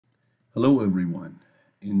Hello everyone.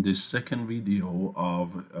 In this second video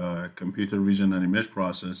of computer vision and image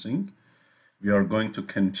processing, we are going to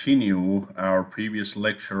continue our previous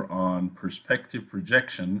lecture on perspective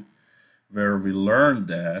projection, where we learned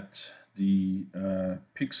that the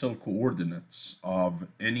pixel coordinates of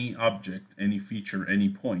any object, any feature, any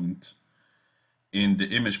point in the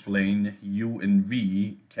image plane u and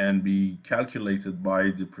v can be calculated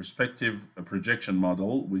by the perspective projection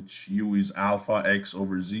model, which u is alpha x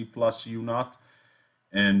over z plus u naught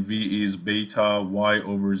and v is beta y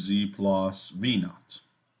over z plus v naught.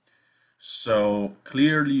 So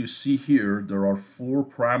clearly you see here there are four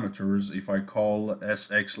parameters. If I call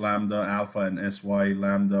sx lambda alpha and sy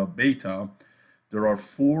lambda beta, there are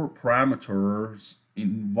four parameters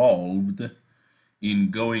involved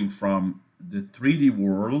in going from the 3D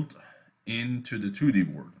world into the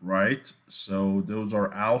 2D world, right? So those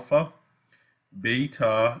are alpha,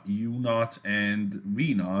 beta, u naught, and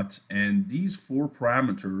v naught, and these four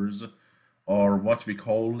parameters are what we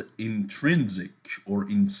call intrinsic or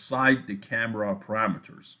inside the camera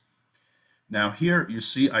parameters. Now here you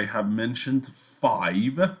see I have mentioned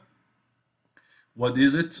 5. What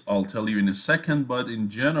is it? I'll tell you in a second, but in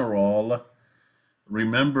general,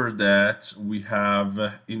 remember that we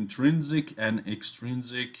have intrinsic and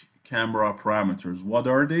extrinsic camera parameters. What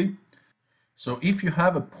are they? So if you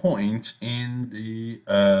have a point in the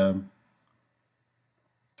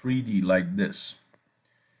 3D like this,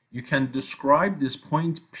 you can describe this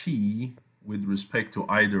point P with respect to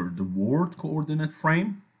either the word coordinate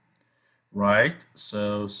frame, right?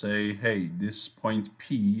 So say, hey, this point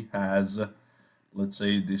P has, let's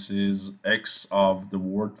say this is X of the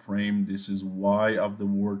word frame, this is Y of the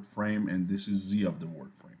word frame, and this is Z of the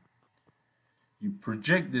word frame. You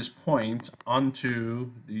project this point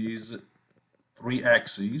onto these 3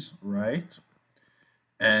 axes, right?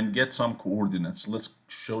 And get some coordinates. Let's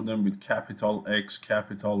show them with capital X,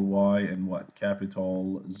 capital Y, and what?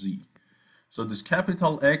 Capital Z. So this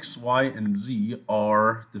capital X, Y, and Z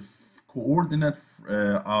are the coordinate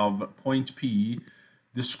of point P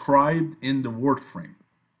described in the word frame.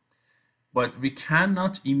 But we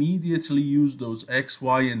cannot immediately use those X,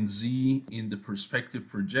 Y, and Z in the perspective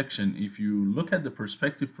projection. If you look at the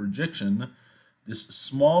perspective projection, this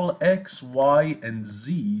small X, Y, and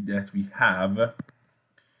Z that we have,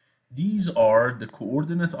 these are the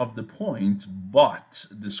coordinate of the point, but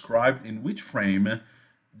described in which frame?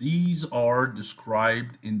 These are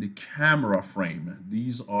described in the camera frame.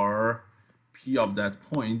 These are P of that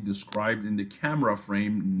point described in the camera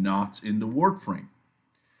frame, not in the word frame.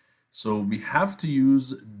 So we have to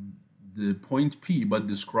use the point P, but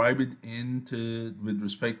describe it with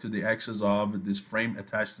respect to the axis of this frame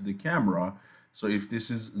attached to the camera. So if this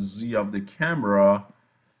is Z of the camera,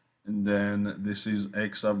 and then this is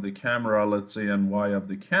X of the camera, let's say, and Y of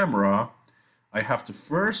the camera, I have to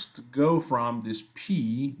first go from this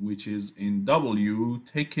P, which is in W,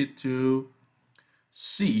 take it to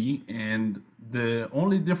C, and the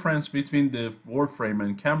only difference between the word frame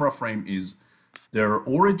and camera frame is their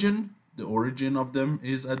origin. The origin of them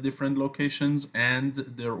is at different locations, and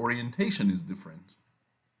their orientation is different.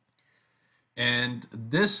 And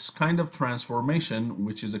this kind of transformation,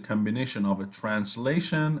 which is a combination of a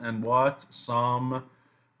translation and some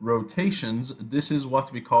rotations, this is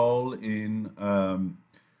what we call in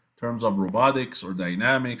terms of robotics or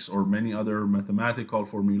dynamics or many other mathematical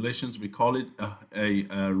formulations, we call it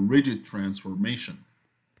a rigid transformation,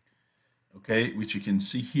 okay, which you can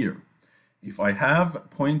see here. If I have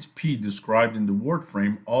point P described in the word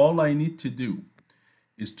frame, all I need to do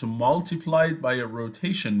is to multiply it by a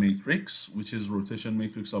rotation matrix, which is rotation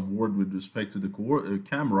matrix of word with respect to the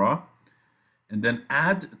camera, and then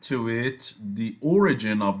add to it the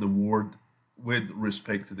origin of the word with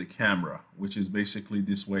respect to the camera, which is basically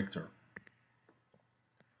this vector,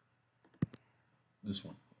 this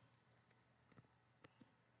one.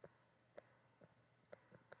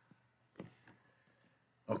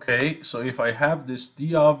 Okay, so if I have this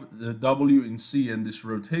d of the w in C and this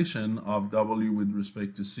rotation of w with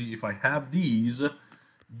respect to C, if I have these,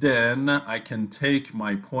 then I can take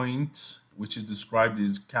my point, which is described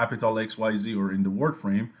as capital X, Y, Z, or in the word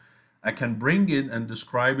frame, I can bring it and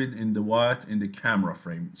describe it in the what? In the camera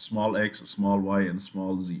frame, small x, small y, and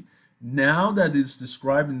small z. Now that it's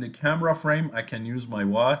described in the camera frame, I can use my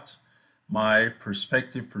what? My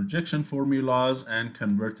perspective projection formulas and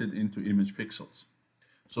convert it into image pixels.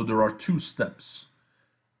 So there are 2 steps,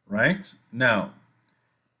 right? Now,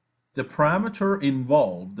 the parameters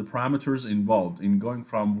involved in going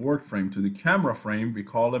from word frame to the camera frame, we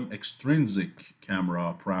call them extrinsic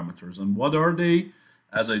camera parameters. And what are they?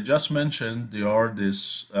 As I just mentioned, they are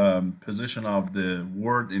this position of the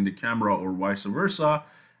word in the camera or vice versa,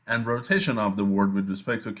 and rotation of the word with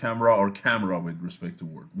respect to camera or camera with respect to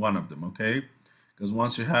word. One of them, okay? Because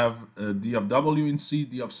once you have d of w in C,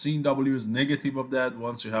 d of C in W is negative of that.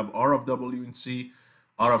 Once you have r of w in C,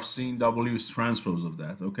 r of C in W is transpose of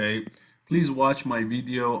that, okay? Please watch my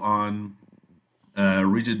video on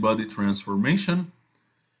rigid body transformation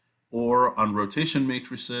or on rotation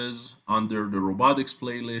matrices under the robotics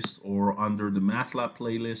playlist or under the MATLAB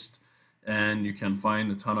playlist, and you can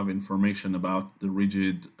find a ton of information about the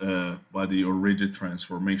rigid body or rigid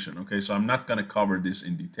transformation. Okay, so I'm not going to cover this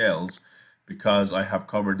in details because I have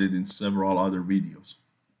covered it in several other videos.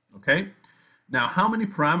 Okay, now how many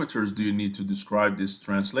parameters do you need to describe this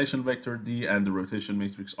translation vector D and the rotation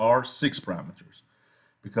matrix R? 6 parameters.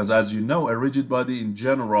 Because as you know, a rigid body in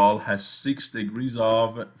general has 6 degrees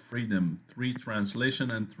of freedom, 3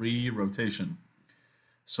 translation and 3 rotation.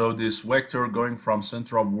 So this vector going from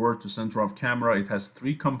center of word to center of camera, it has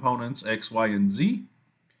 3 components, x, y, and z.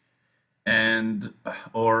 And,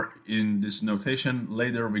 or in this notation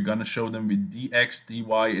later, we're going to show them with dx,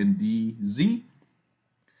 dy, and dz.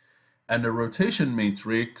 And the rotation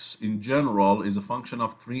matrix in general is a function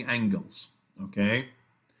of 3 angles, okay?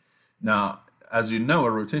 Now, as you know,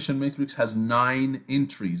 a rotation matrix has 9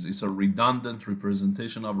 entries. It's a redundant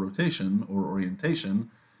representation of rotation or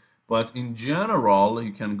orientation. But in general,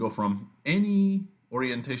 you can go from any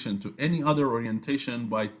orientation to any other orientation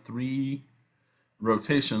by 3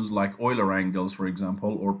 rotations, like Euler angles, for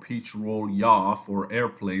example, or pitch, roll, yaw for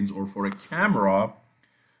airplanes, or for a camera.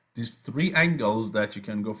 These 3 angles that you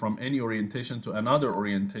can go from any orientation to another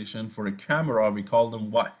orientation. For a camera, we call them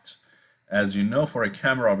what? As you know, for a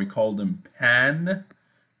camera, we call them pan,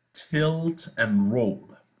 tilt, and roll.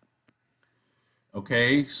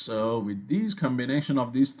 Okay, so with these combination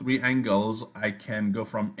of these 3 angles, I can go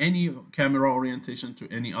from any camera orientation to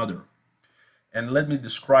any other. And let me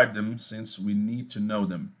describe them since we need to know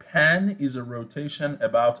them. Pan is a rotation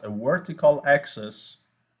about a vertical axis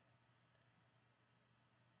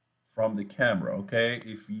from the camera, okay?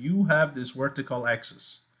 If you have this vertical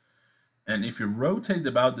axis, and if you rotate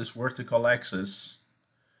about this vertical axis,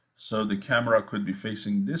 so the camera could be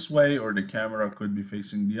facing this way or the camera could be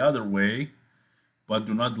facing the other way, but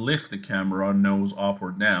do not lift the camera nose up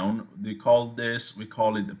or down, we call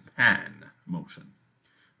it the pan motion.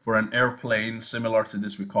 For an airplane, similar to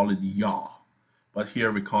this, we call it yaw, but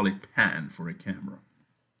here we call it pan for a camera.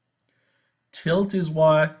 Tilt is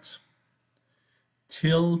what?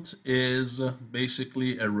 Tilt is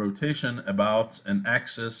basically a rotation about an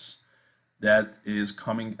axis that is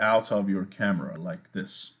coming out of your camera like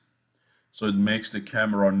this. So it makes the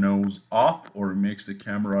camera nose up or it makes the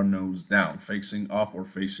camera nose down, facing up or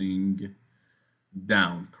facing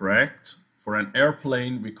down, correct? For an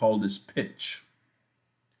airplane, we call this pitch.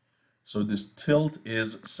 So this tilt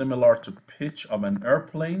is similar to pitch of an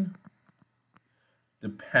airplane. The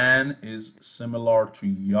pan is similar to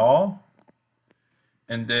yaw.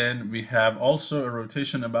 And then we have also a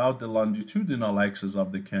rotation about the longitudinal axis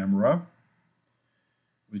of the camera,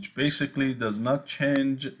 which basically does not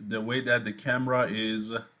change the way that the camera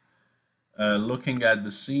is looking at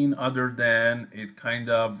the scene, other than it kind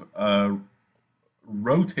of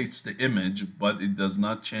rotates the image, but it does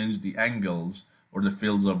not change the angles or the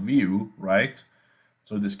fields of view, right?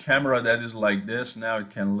 So this camera that is like this, now it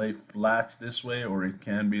can lay flat this way, or it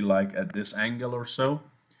can be like at this angle or so.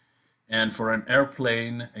 And for an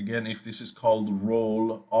airplane, again, if this is called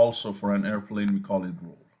roll, also for an airplane we call it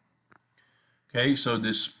roll. Okay, so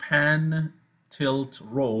this pan, tilt,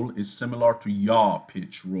 roll is similar to yaw,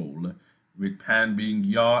 pitch, roll, with pan being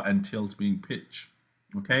yaw and tilt being pitch.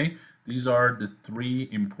 Okay, these are the 3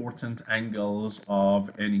 important angles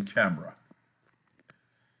of any camera.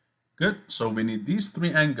 Good, so we need these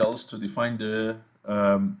 3 angles to define the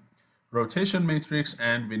rotation matrix,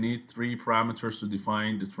 and we need 3 parameters to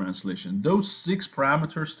define the translation. Those 6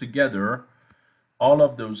 parameters together, all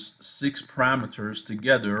of those 6 parameters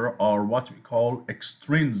together are what we call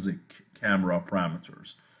extrinsic camera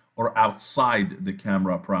parameters, or outside the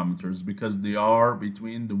camera parameters, because they are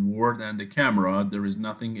between the word and the camera. There is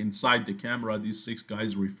nothing inside the camera these 6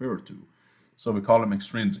 guys refer to. So we call them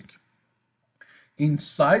extrinsic.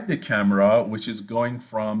 Inside the camera, which is going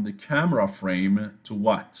from the camera frame to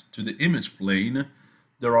what? To the image plane,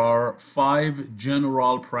 there are 5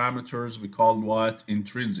 general parameters we call what?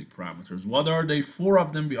 Intrinsic parameters. What are they? 4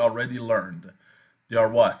 of them we already learned. They are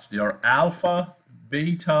what? They are alpha,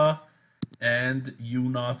 beta, and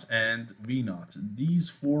U0 and V0. These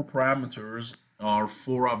 4 parameters are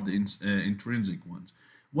 4 of the intrinsic ones.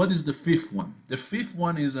 What is the 5th one? The 5th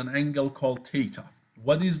one is an angle called theta.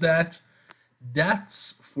 What is that?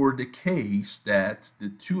 That's for the case that the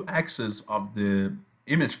two axes of the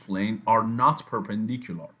image plane are not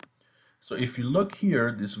perpendicular. So if you look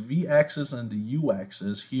here, this v-axis and the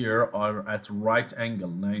u-axis here are at right angle,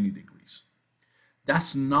 90 degrees.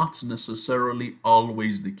 That's not necessarily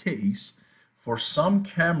always the case. For some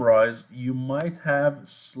cameras, you might have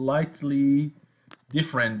slightly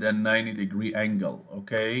different than 90-degree angle,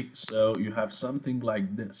 okay? So you have something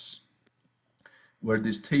like this, where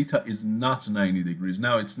this theta is not 90 degrees.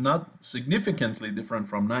 Now, it's not significantly different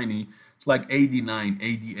from 90. It's like 89,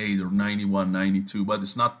 88, or 91, 92, but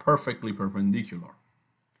it's not perfectly perpendicular.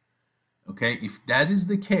 Okay, if that is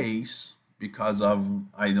the case, because of,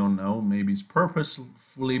 I don't know, maybe it's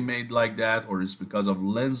purposefully made like that, or it's because of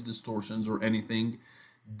lens distortions or anything,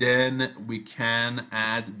 then we can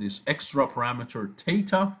add this extra parameter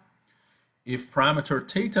theta. If parameter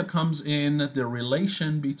theta comes in, the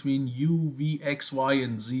relation between u, v, x, y,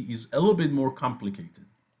 and z is a little bit more complicated.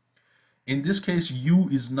 In this case, u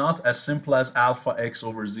is not as simple as alpha x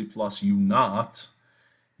over z plus u naught.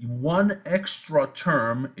 One extra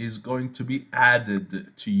term is going to be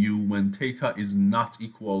added to u when theta is not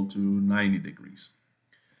equal to 90 degrees.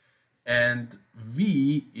 And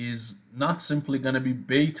v is not simply going to be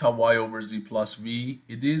beta y over z plus v.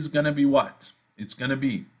 It is going to be what? It's going to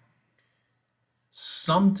be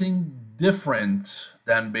something different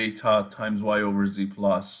than beta times y over z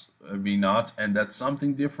plus v naught, and that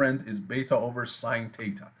something different is beta over sine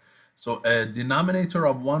theta. So a denominator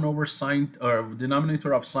of 1 over sine, or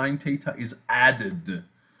denominator of sine theta is added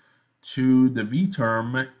to the v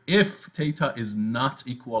term if theta is not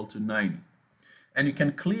equal to 90. And you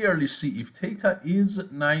can clearly see if theta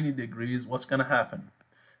is 90 degrees, what's going to happen?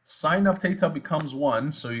 Sine of theta becomes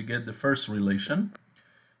 1, so you get the first relation.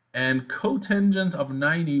 And cotangent of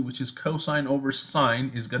 90, which is cosine over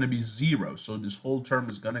sine, is going to be 0. So this whole term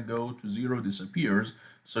is going to go to 0, disappears,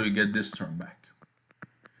 so you get this term back.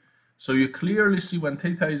 So you clearly see when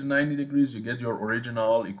theta is 90 degrees, you get your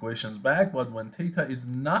original equations back, but when theta is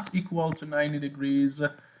not equal to 90 degrees,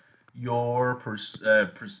 your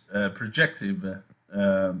perspective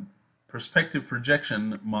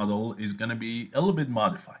projection model is going to be a little bit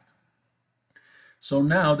modified. So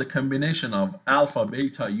now the combination of alpha,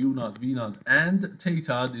 beta, u naught, v naught, and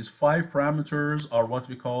theta, these 5 parameters are what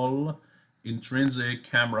we call intrinsic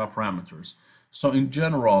camera parameters. So in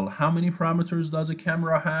general, how many parameters does a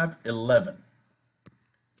camera have? 11.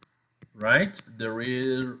 Right? There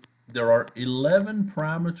are 11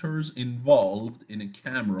 parameters involved in a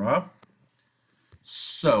camera.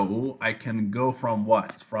 So I can go from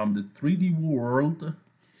what? From the 3D world,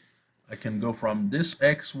 I can go from this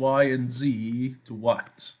x, y, and z to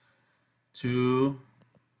what? To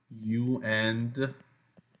u and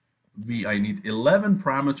v. I need 11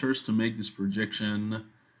 parameters to make this projection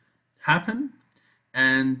happen.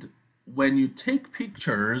 And when you take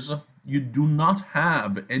pictures, you do not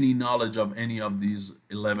have any knowledge of any of these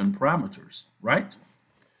 11 parameters, right?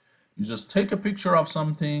 You just take a picture of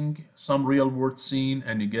something, some real world scene,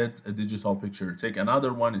 and you get a digital picture. Take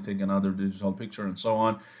another one, you take another digital picture, and so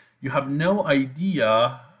on. You have no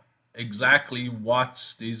idea exactly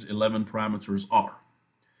what these 11 parameters are.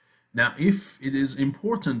 Now, if it is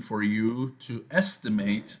important for you to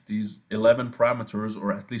estimate these 11 parameters,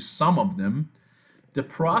 or at least some of them, the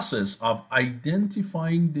process of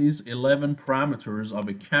identifying these 11 parameters of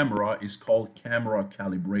a camera is called camera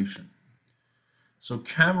calibration. So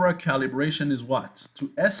camera calibration is what?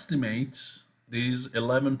 To estimate these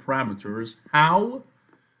 11 parameters. How?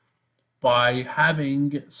 By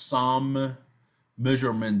having some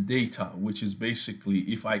measurement data, which is basically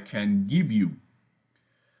if I can give you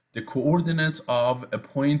the coordinates of a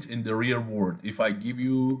point in the real world, if I give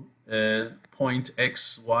you a point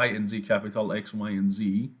x, y, and z, capital X, Y, and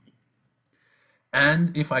Z,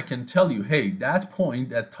 and if I can tell you, hey, that point,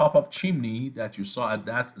 that top of chimney that you saw at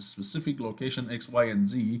that specific location X, Y, and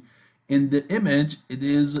Z, in the image, it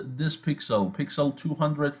is this pixel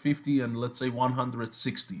 250 and let's say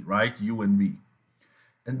 160, right, U and V.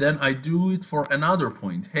 And then I do it for another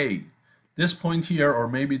point. Hey, this point here, or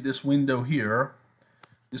maybe this window here,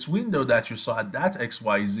 this window that you saw at that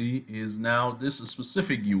XYZ is now this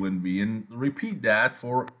specific U and V, and repeat that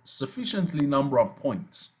for sufficiently number of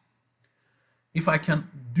points. If I can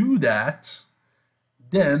do that,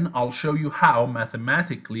 then I'll show you how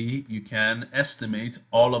mathematically you can estimate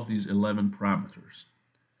all of these 11 parameters.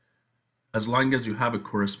 As long as you have a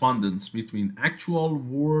correspondence between actual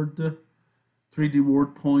world, 3D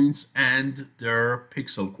world points and their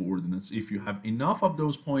pixel coordinates. If you have enough of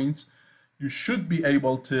those points, you should be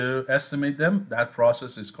able to estimate them. That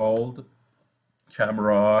process is called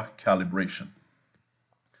camera calibration.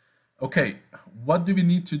 Okay, what do we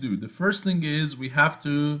need to do? The first thing is we have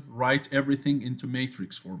to write everything into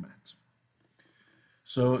matrix format.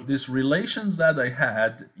 So these relations that I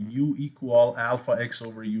had, u equal alpha x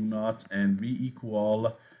over u naught and v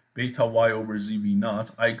equal beta y over z v naught,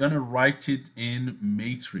 I'm gonna write it in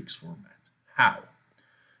matrix format. How?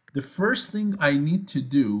 The first thing I need to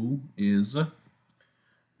do is,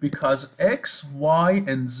 because x, y,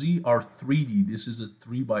 and z are 3D, this is a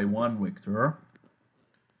 3×1 vector,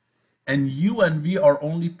 and u and v are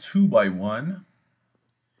only 2×1,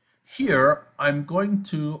 here I'm going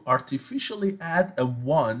to artificially add a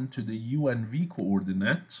 1 to the u and v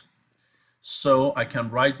coordinate, so I can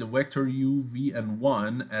write the vector u, v, and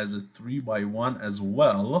 1 as a 3×1 as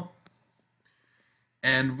well.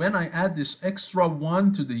 And when I add this extra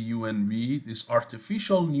 1 to the u and v, this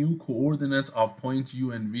artificial new coordinate of point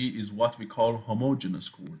u and v is what we call homogeneous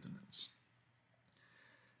coordinates.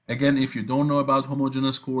 Again, if you don't know about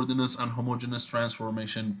homogeneous coordinates and homogeneous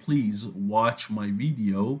transformation, please watch my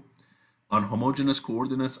video on homogeneous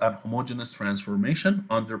coordinates and homogeneous transformation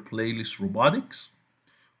under playlist robotics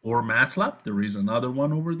or MATLAB. There is another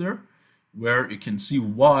one over there where you can see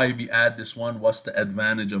why we add this one, what's the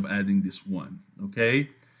advantage of adding this one, okay?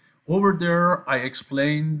 Over there, I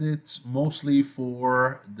explained it mostly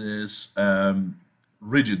for this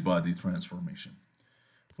rigid body transformation.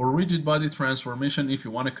 For rigid body transformation, if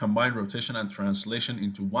you want to combine rotation and translation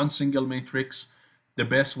into one single matrix, the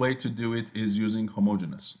best way to do it is using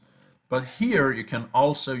homogeneous. But here you can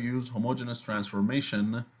also use homogeneous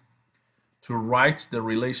transformation to write the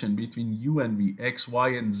relation between u and v, x, y,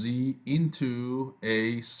 and z into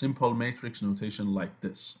a simple matrix notation like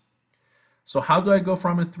this. So how do I go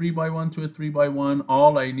from a 3×1 to a 3×1?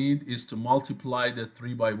 All I need is to multiply the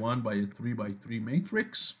 3×1 by a 3×3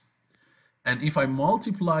 matrix. And if I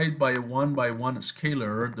multiply it by a 1×1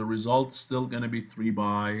 scalar, the result's still going to be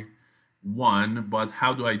 3×1. But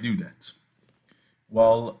how do I do that?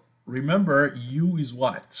 Well, remember, u is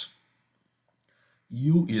what?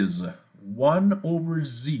 U is 1 over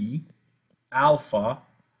z alpha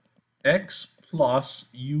x plus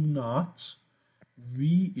u naught.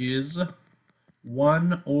 V is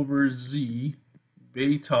 1 over z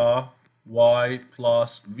beta y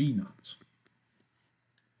plus v naught.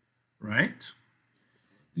 Right?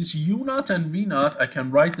 This u naught and v naught, I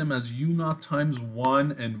can write them as u naught times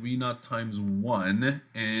 1 and v naught times 1.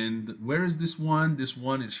 And where is this 1? This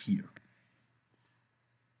 1 is here.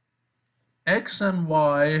 X and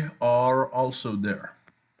y are also there.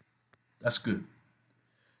 That's good.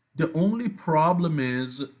 The only problem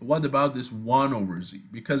is, what about this 1 over z?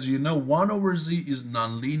 Because you know 1 over z is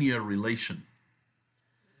nonlinear relation.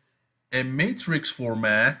 In matrix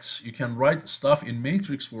format, you can write stuff in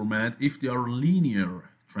matrix format if they are linear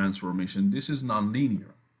transformation. This is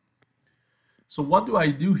nonlinear. So what do I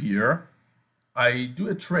do here? I do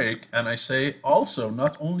a trick and I say also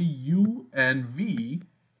not only u and v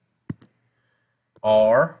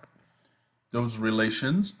are those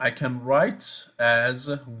relations, I can write as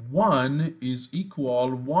 1 is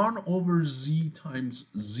equal 1 over z times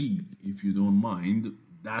z, if you don't mind.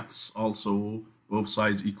 That's also both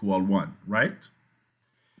sides equal 1, right?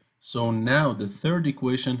 So now the third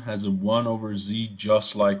equation has a 1 over z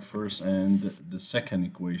just like first and the second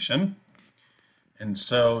equation. And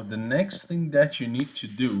so the next thing that you need to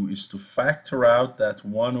do is to factor out that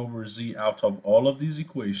 1 over z out of all of these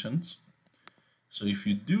equations. So if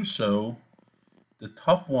you do so, the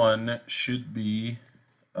top one should be,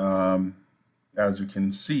 as you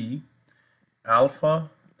can see,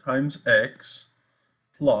 alpha times x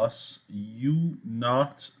plus u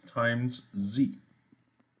naught times z.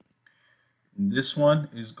 And this one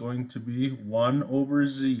is going to be 1 over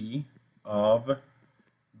z of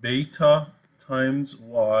beta times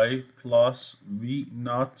y plus v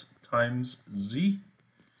naught times z.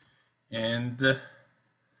 And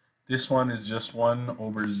this one is just 1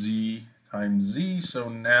 over z times z. So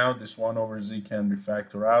now this 1 over z can be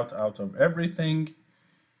factored out of everything.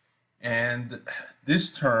 And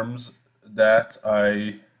these terms that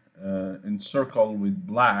I encircle with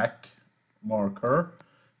black marker,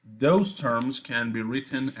 those terms can be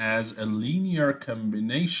written as a linear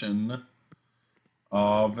combination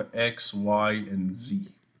of x, y, and z.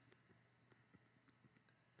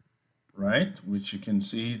 Right? Which you can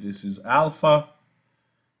see this is alpha.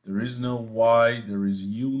 There is no y, there is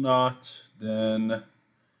u naught. Then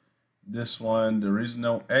this one, there is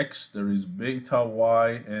no x, there is beta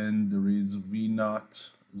y, and there is v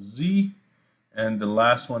naught z. And the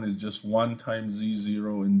last one is just 1 times z,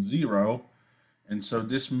 0, and 0. And so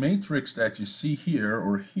this matrix that you see here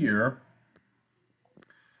or here,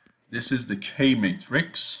 this is the K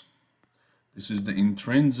matrix. This is the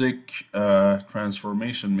intrinsic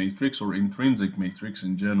transformation matrix, or intrinsic matrix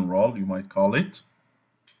in general, you might call it.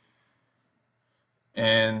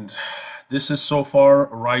 And this is so far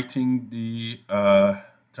writing the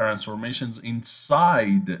transformations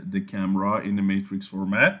inside the camera in a matrix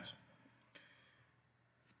format.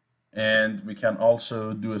 And we can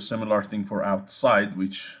also do a similar thing for outside,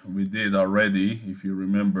 which we did already. If you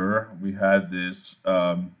remember, we had this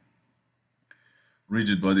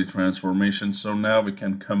rigid body transformation. So now we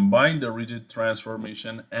can combine the rigid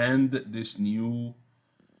transformation and this new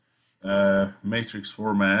matrix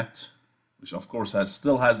format, which of course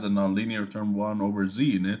still has the nonlinear term 1 over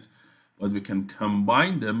z in it, but we can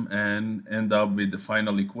combine them and end up with the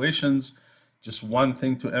final equations. Just one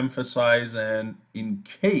thing to emphasize, and in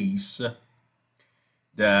case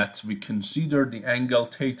that we consider the angle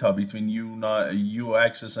theta between u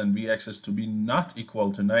axis and v axis to be not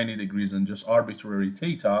equal to 90 degrees and just arbitrary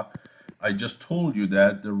theta, I just told you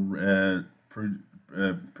that the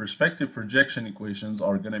perspective projection equations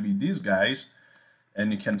are going to be these guys,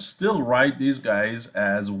 and you can still write these guys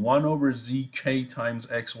as 1 over z k times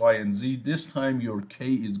x, y, and z. This time your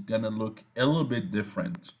k is going to look a little bit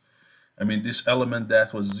different. I mean, this element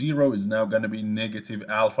that was 0 is now going to be negative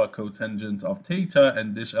alpha cotangent of theta,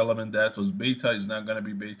 and this element that was beta is now going to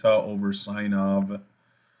be beta over sine of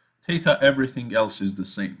theta. Everything else is the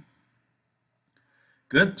same.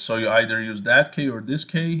 Good, so you either use that k or this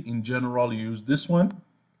k. In general, you use this one.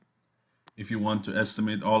 If you want to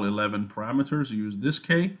estimate all 11 parameters, you use this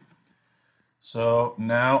k. So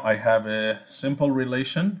now I have a simple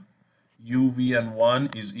relation. U, v, and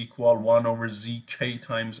 1 is equal 1 over z k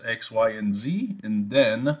times x, y, and z. And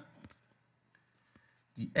then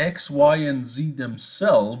the x, y, and z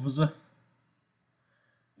themselves,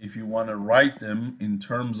 if you want to write them in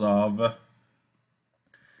terms of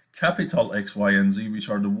capital X, Y, and Z, which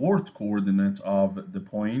are the world coordinates of the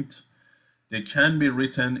point, they can be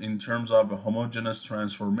written in terms of a homogeneous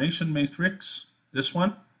transformation matrix, this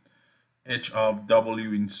one, H of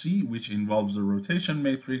W in C, which involves the rotation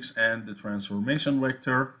matrix and the transformation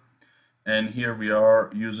vector. And here we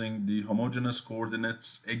are using the homogeneous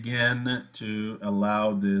coordinates again to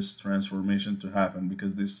allow this transformation to happen,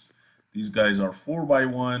 because these guys are 4 by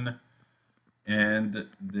 1, and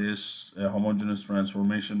this homogeneous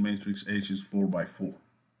transformation matrix H is 4 by 4.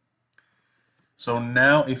 So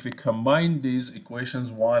now if we combine these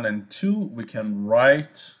equations 1 and 2, we can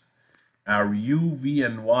write our U, V,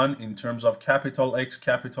 and 1 in terms of capital X,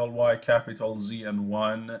 capital Y, capital Z, and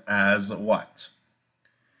 1 as what?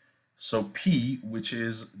 So P, which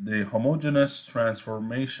is the homogeneous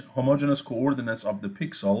coordinates of the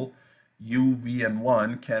pixel, U, V, and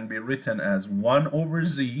 1, can be written as 1 over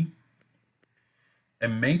Z, a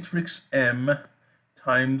matrix M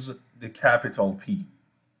times the capital P.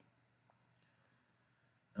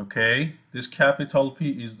 Okay, this capital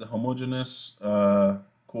P is the homogeneous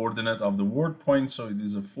coordinate of the word point, so it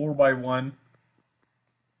is a 4 by 1.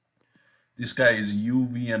 This guy is U,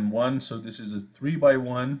 V, and 1, so this is a 3 by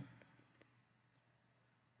 1.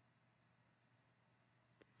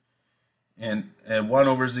 And 1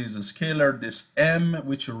 over Z is a scalar. This M,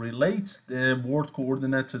 which relates the word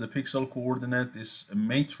coordinate to the pixel coordinate, this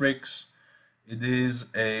matrix, it is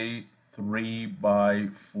a 3 by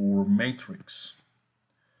 4 matrix.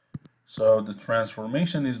 So the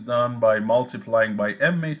transformation is done by multiplying by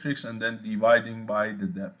M matrix and then dividing by the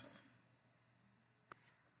depth.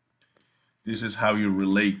 This is how you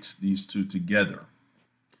relate these two together.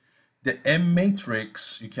 The M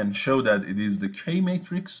matrix, you can show that it is the K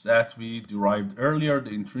matrix that we derived earlier, the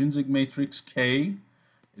intrinsic matrix K.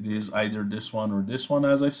 It is either this one or this one,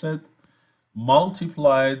 as I said,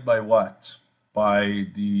 multiplied by what? By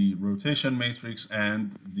the rotation matrix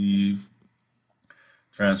and the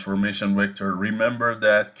transformation vector. Remember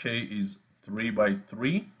that K is 3 by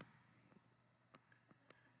 3,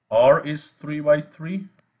 R is 3 by 3,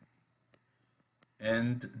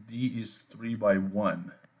 and D is 3 by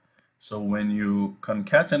 1. So when you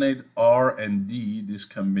concatenate R and D, this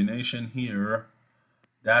combination here,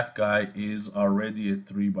 that guy is already a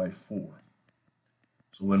 3 by 4.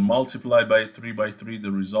 So when multiplied by 3 by 3,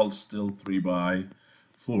 the result's still 3 by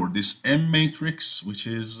 4. This M matrix, which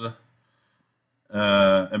is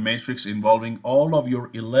a matrix involving all of your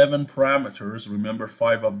 11 parameters, remember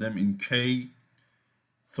 5 of them in K,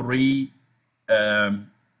 3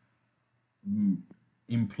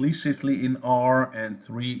 implicitly in R, and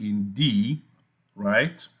 3 in D,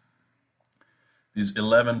 right? These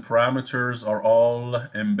 11 parameters are all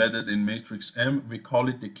embedded in matrix M. We call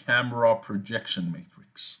it the camera projection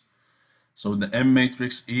matrix. So the M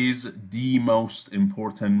matrix is the most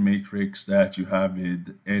important matrix that you have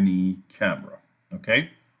with any camera, okay?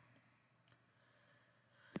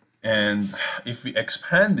 And if we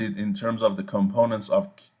expand it in terms of the components of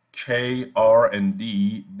K, R, and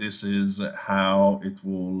D, this is how it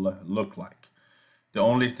will look like. The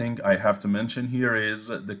only thing I have to mention here is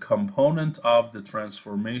the component of the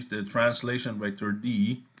transformation, the translation vector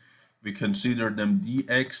D, we consider them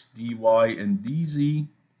dx, dy, and dz.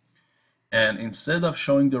 And instead of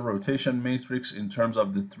showing the rotation matrix in terms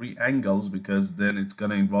of the three angles, because then it's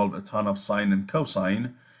going to involve a ton of sine and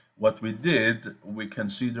cosine, what we did, we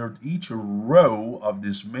considered each row of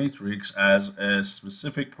this matrix as a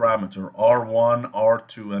specific parameter, R1,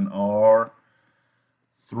 R2, and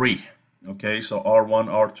R3. Okay, so R1,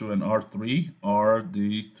 R2, and R3 are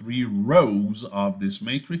the three rows of this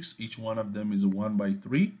matrix. Each one of them is a 1 by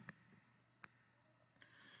 3.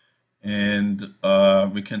 And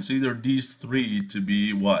we consider these three to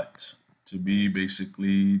be what? To be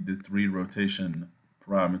basically the three rotation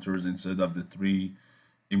parameters instead of the three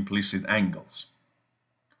implicit angles.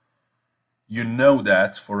 You know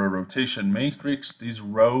that for a rotation matrix, these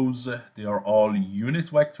rows, they are all unit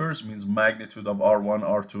vectors, means magnitude of R1,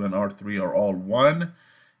 R2, and R3 are all 1.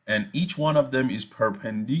 And each one of them is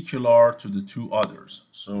perpendicular to the two others.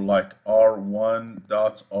 So like R1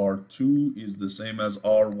 dot R2 is the same as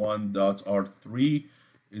R1 dot R3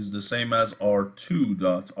 is the same as R2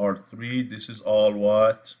 dot R3. This is all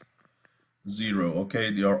what? 0. Okay,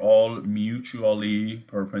 they are all mutually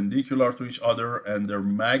perpendicular to each other and their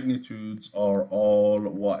magnitudes are all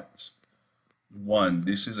what? 1.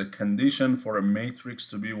 This is a condition for a matrix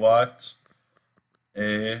to be what?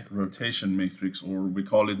 A rotation matrix, or we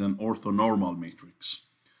call it an orthonormal matrix.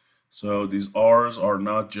 So these R's are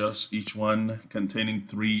not just each one containing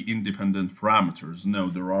 3 independent parameters. No,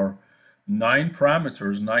 there are 9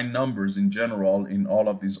 parameters, 9 numbers in general in all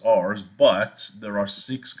of these R's, but there are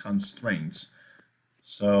 6 constraints.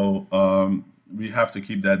 So we have to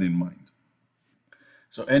keep that in mind.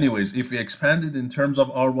 So anyways, if we expand it in terms of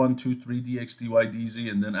R1, 2, 3, dx, dy, dz,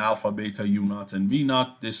 and then alpha, beta, u naught, and v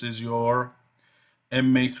naught, this is your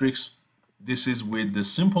M matrix. This is with the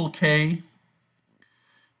simple K.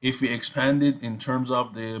 If we expand it in terms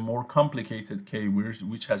of the more complicated K,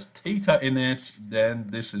 which has theta in it, then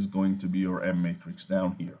this is going to be your M matrix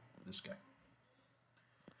down here, this guy.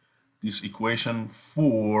 This equation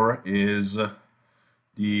 4 is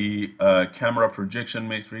the camera projection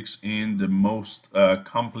matrix in the most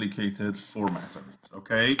complicated format of it,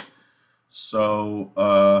 okay? So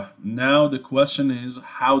now the question is,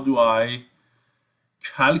 how do I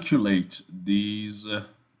calculate these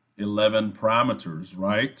 11 parameters,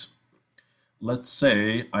 right? Let's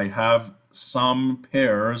say I have some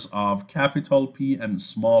pairs of capital P and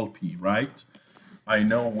small p, right? I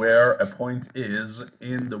know where a point is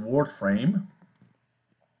in the word frame,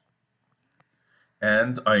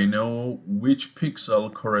 and I know which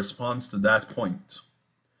pixel corresponds to that point.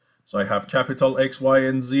 So I have capital X, Y,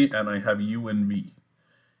 and Z, and I have U and V.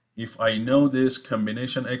 If I know this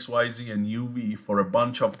combination X, Y, Z, and U, V for a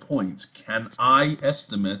bunch of points, can I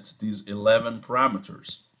estimate these 11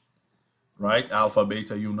 parameters? Right? Alpha,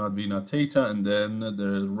 beta, U naught, V naught, theta, and then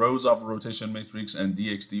the rows of rotation matrix and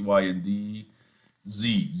dx, dy, and dz.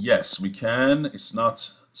 Yes, we can. It's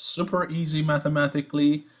not super easy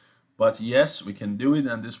mathematically, but yes, we can do it.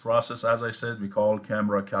 And this process, as I said, we call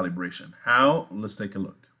camera calibration. How? Let's take a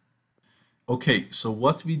look. Okay, so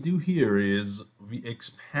what we do here is we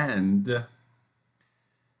expand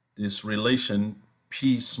this relation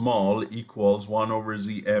P small equals 1 over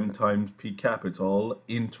ZM times P capital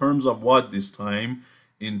in terms of what this time?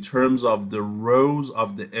 In terms of the rows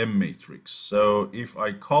of the M matrix. So if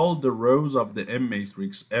I call the rows of the M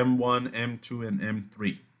matrix M1, M2, and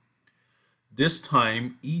M3, this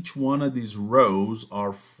time each one of these rows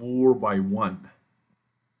are 4 by 1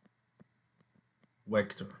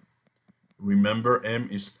 vector. Remember, M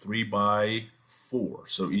is 3 by 4,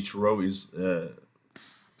 so each row is there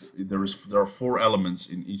are 4 elements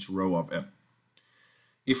in each row of M.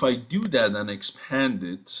 If I do that and expand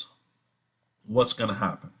it, what's going to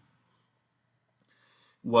happen?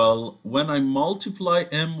 Well, when I multiply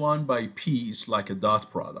M1 by P, it's like a dot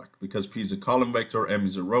product, because P is a column vector, M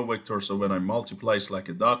is a row vector, so when I multiply, it's like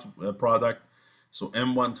a dot product. So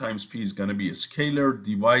M1 times P is going to be a scalar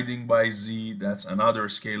dividing by Z. That's another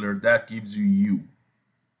scalar. That gives you U.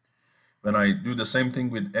 When I do the same thing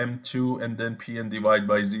with M2 and then P and divide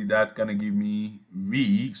by Z, that's going to give me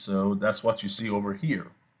V. So that's what you see over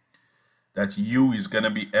here. That U is going to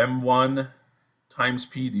be M1 times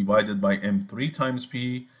P divided by M3 times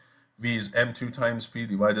P. V is m2 times p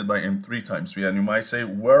divided by m3 times p. And you might say,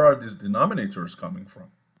 where are these denominators coming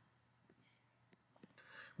from?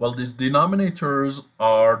 Well, these denominators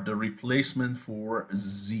are the replacement for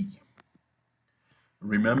z.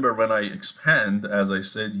 Remember, when I expand, as I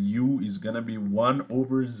said, u is going to be 1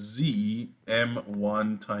 over z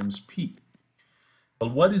m1 times p. Well,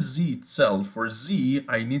 what is z itself? For z,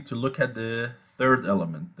 I need to look at the third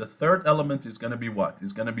element. The third element is going to be what?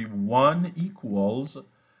 It's going to be 1 equals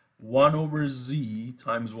 1 over z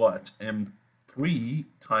times what? m3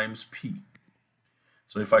 times p.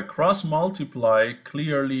 So if I cross multiply,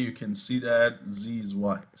 clearly you can see that z is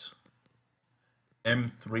what?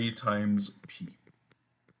 m3 times p.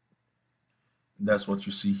 That's what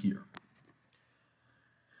you see here,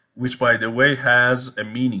 which, by the way, has a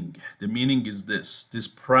meaning. The meaning is this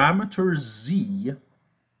parameter z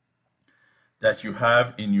that you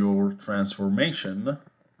have in your transformation,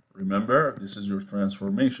 remember, this is your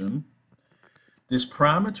transformation, this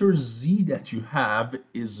parameter z that you have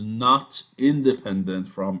is not independent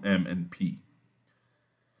from m and p.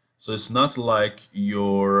 So it's not like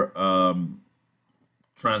your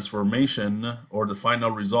transformation or the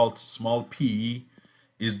final result, small p,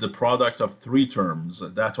 is the product of 3 terms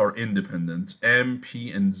that are independent, m,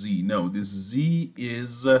 p, and z. No, this z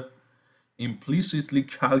is implicitly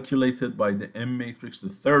calculated by the m matrix, the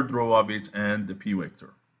third row of it, and the p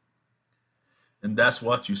vector. And that's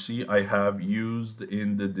what you see I have used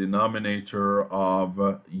in the denominator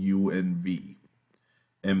of u and v,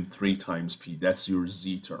 m3 times p. That's your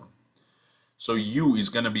z term. So u is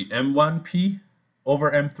going to be m1p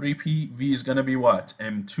over m3p. V is going to be what?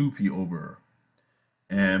 m2p over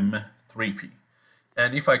m3p.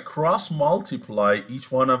 And if I cross multiply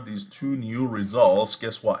each one of these two new results,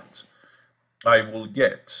 guess what? I will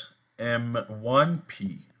get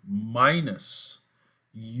m1p minus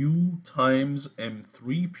u times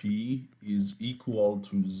m3p is equal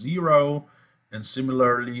to 0, and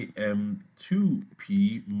similarly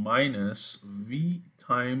m2p minus v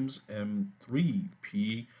times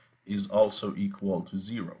m3p is also equal to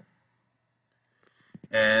 0.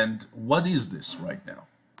 And what is this right now?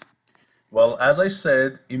 Well, as I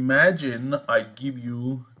said, imagine I give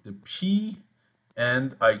you the p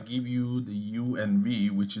and I give you the u and v,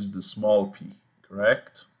 which is the small p,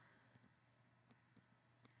 correct?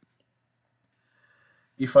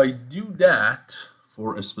 If I do that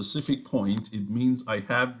for a specific point, it means I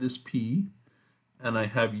have this p and I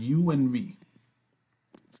have u and v,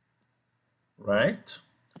 right?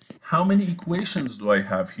 How many equations do I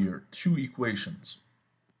have here? 2 equations.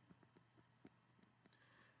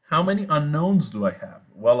 How many unknowns do I have?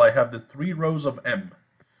 Well, I have the 3 rows of m,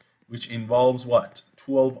 which involves what?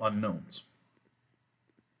 12 unknowns.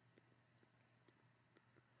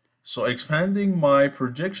 So expanding my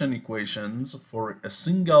projection equations for a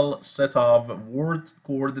single set of word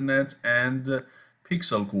coordinate and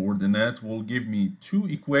pixel coordinate will give me 2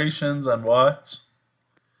 equations and what?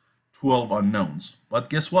 12 unknowns. But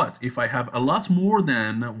guess what? If I have a lot more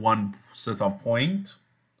than one set of point,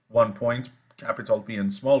 capital P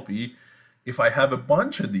and small p, if I have a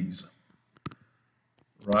bunch of these,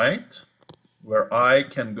 right, where I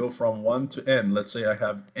can go from 1 to n, let's say I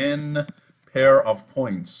have n pair of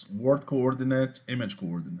points, word coordinate, image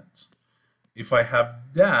coordinate. If I have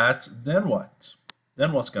that, then what?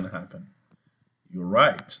 Then what's going to happen? You're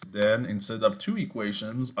right. Then instead of 2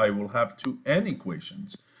 equations, I will have 2n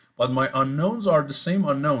equations. But my unknowns are the same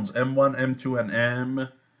unknowns, m1, m2,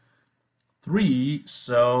 and m3,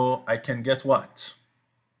 so I can get what?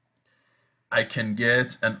 I can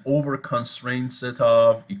get an over-constrained set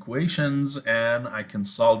of equations, and I can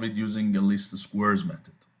solve it using a least squares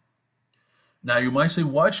method. Now you might say,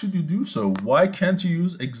 why should you do so? Why can't you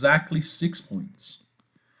use exactly 6 points?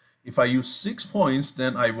 If I use 6 points,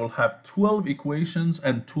 then I will have 12 equations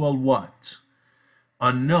and 12 what?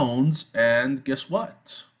 Unknowns, and guess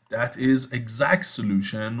what? That is exact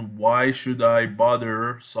solution. Why should I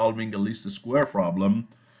bother solving a least square problem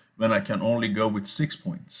when I can only go with 6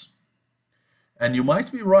 points? And you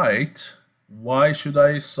might be right. Why should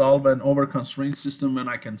I solve an over-constrained system when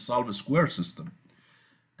I can solve a square system?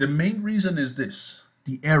 The main reason is this,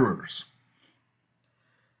 the errors.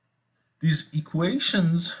 These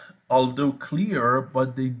equations, although clear,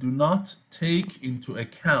 but they do not take into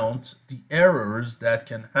account the errors that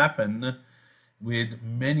can happen with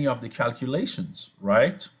many of the calculations,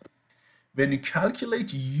 right? When you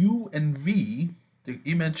calculate u and v, the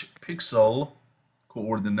image pixel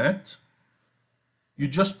coordinate, you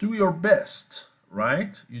just do your best,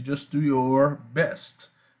 right? You just do your best.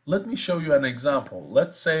 Let me show you an example.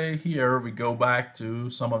 Let's say here we go back to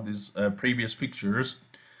some of these previous pictures.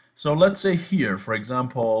 So let's say here, for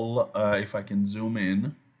example, if I can zoom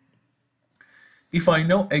in, if I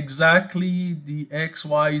know exactly the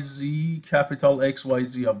XYZ, capital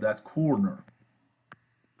XYZ of that corner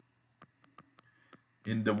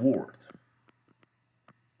in the word.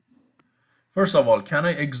 First of all, can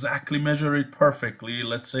I exactly measure it perfectly?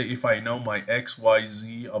 Let's say if I know my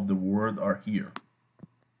XYZ of the word are here.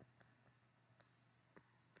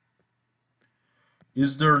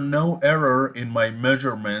 Is there no error in my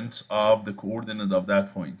measurement of the coordinate of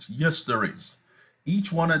that point? Yes, there is.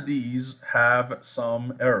 Each one of these have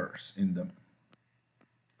some errors in them.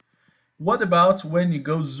 What about when you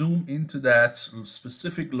go zoom into that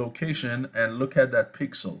specific location and look at that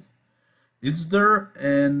pixel? Is there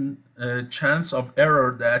a chance of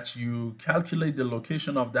error that you calculate the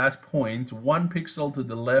location of that point 1 pixel to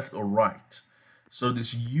the left or right? So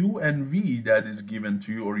this U and V that is given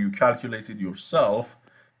to you, or you calculated yourself,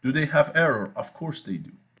 do they have error? Of course they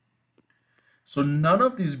do. So none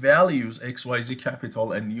of these values, X, Y, Z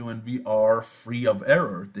capital and U and V, are free of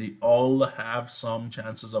error. They all have some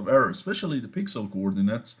chances of error, especially the pixel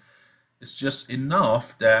coordinates. It's just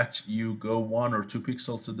enough that you go 1 or 2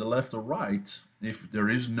 pixels to the left or right if there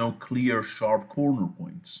is no clear sharp corner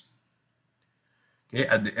points. Okay,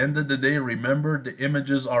 at the end of the day, remember the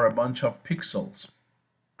images are a bunch of pixels.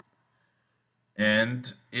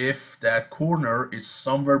 And if that corner is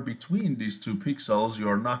somewhere between these 2 pixels,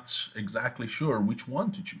 you're not exactly sure which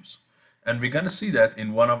one to choose. And we're going to see that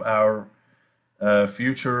in one of our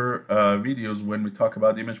future videos when we talk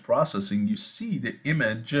about image processing. You see the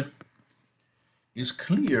image is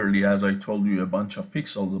clearly, as I told you, a bunch of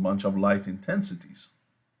pixels, a bunch of light intensities.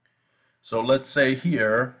 So let's say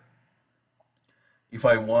here, if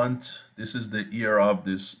I want, this is the ear of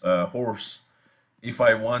this horse. If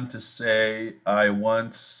I want to say I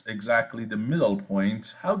want exactly the middle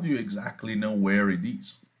point, how do you exactly know where it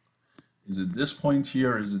is? Is it this point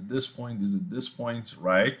here? Is it this point? Is it this point?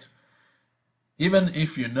 Right? Even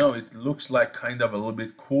if you know it looks like kind of a little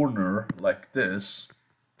bit corner like this,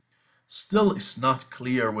 still it's not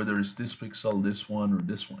clear whether it's this pixel, this one, or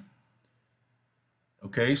this one.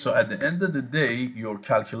 Okay, so at the end of the day, your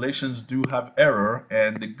calculations do have error,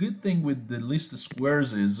 and the good thing with the list of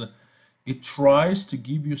squares is it tries to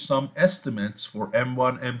give you some estimates for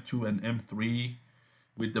M1, M2, and M3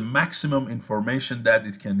 with the maximum information that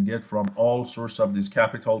it can get from all sorts of these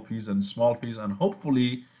capital P's and small p's, and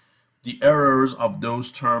hopefully the errors of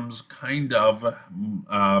those terms kind of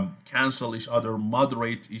cancel each other,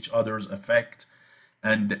 moderate each other's effect,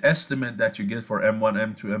 and the estimate that you get for M1,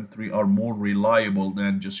 M2, M3 are more reliable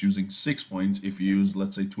than just using 6 points if you use,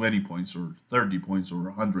 let's say, 20 points or 30 points or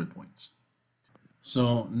 100 points.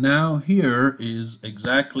 So now here is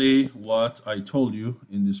exactly what I told you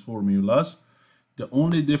in these formulas. The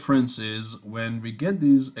only difference is when we get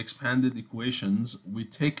these expanded equations, we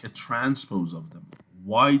take a transpose of them.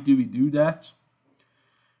 Why do we do that?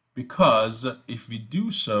 Because if we do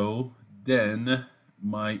so, then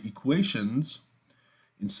my equations,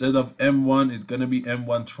 instead of M1, it's going to be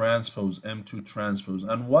M1 transpose, M2 transpose.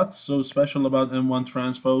 And what's so special about M1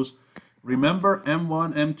 transpose? Remember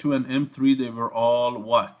M1, M2, and M3, they were all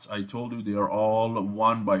what? I told you they are all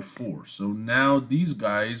 1 by 4. So now these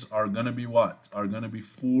guys are going to be what? Are going to be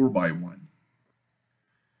 4 by 1.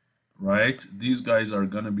 Right? These guys are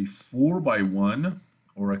going to be 4 by 1,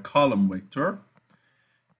 or a column vector.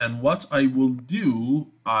 And what I will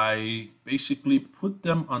do, I basically put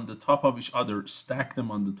them on the top of each other, stack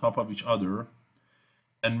them on the top of each other,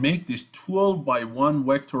 and make this 12 by 1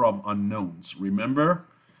 vector of unknowns. Remember,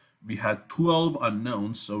 we had 12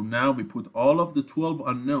 unknowns, so now we put all of the 12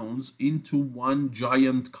 unknowns into one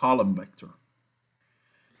giant column vector.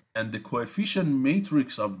 And the coefficient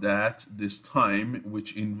matrix of that this time,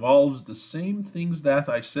 which involves the same things that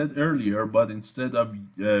I said earlier, but instead of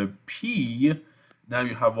P, now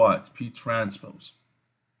you have what? P transpose.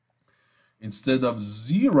 Instead of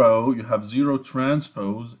 0, you have 0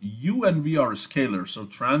 transpose. U and V are scalars, so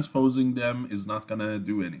transposing them is not going to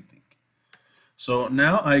do anything. So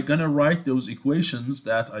now I'm going to write those equations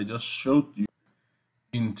that I just showed you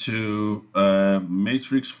into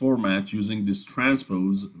matrix format using this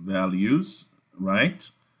transpose values, right?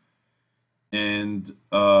 And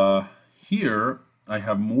here I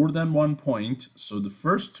have more than 1 point, so the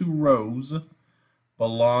first 2 rows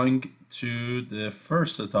belong to the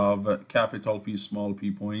first set of capital P, small p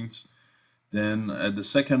points. Then the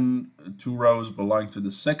second 2 rows belong to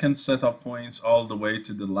the second set of points, all the way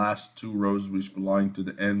to the last 2 rows, which belong to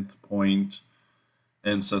the nth point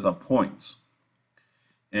and set of points.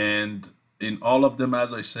 And in all of them,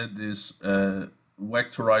 as I said, this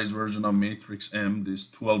vectorized version of matrix M, this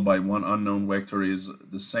 12 by 1 unknown vector, is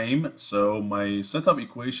the same. So my set of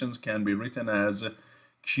equations can be written as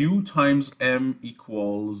Q times M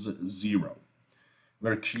equals 0,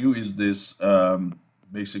 where Q is this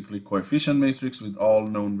basically coefficient matrix with all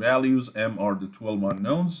known values, M are the 12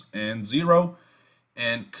 unknowns, and 0.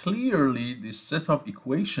 And clearly this set of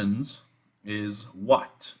equations is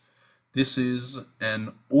what? This is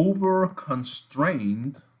an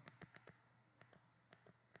over-constrained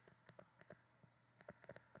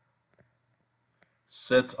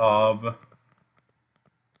set of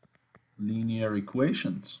linear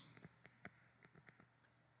equations,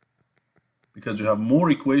 because you have more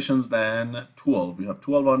equations than 12. You have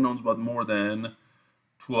 12 unknowns but more than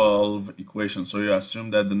 12 equations, so you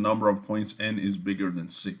assume that the number of points n is bigger than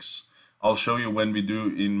 6. I'll show you when we do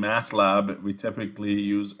in MATLAB, we typically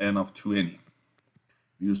use n of 2any.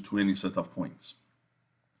 We use 2any set of points.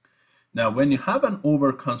 Now, when you have an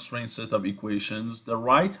over-constrained set of equations, the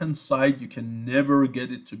right-hand side, you can never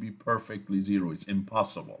get it to be perfectly 0. It's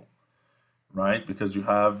impossible, right? Because you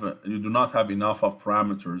do not have enough of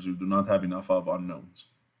parameters. You do not have enough of unknowns.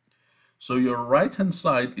 So your right-hand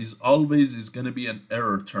side is always going to be an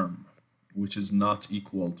error term, which is not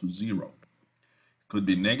equal to 0. It could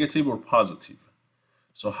be negative or positive.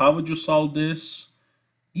 So how would you solve this?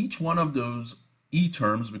 Each one of those E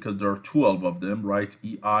terms, because there are 12 of them, right?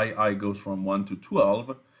 I goes from 1 to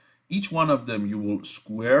 12. Each one of them, you will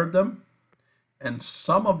square them. And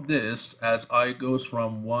sum of this, as I goes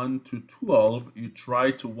from 1 to 12, you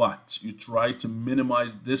try to what? You try to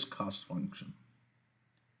minimize this cost function,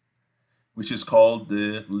 which is called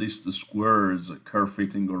the least squares curve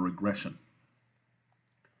fitting or regression.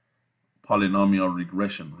 Polynomial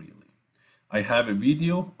regression, really. I have a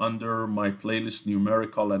video under my playlist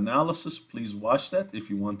Numerical Analysis. Please watch that if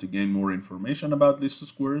you want to gain more information about least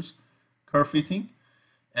squares curve fitting.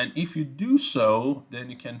 And if you do so, then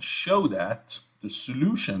you can show that the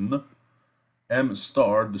solution, M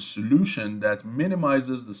star, the solution that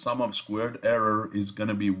minimizes the sum of squared error is going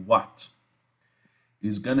to be what?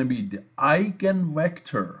 Is going to be the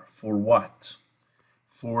eigenvector for what?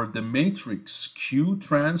 For the matrix Q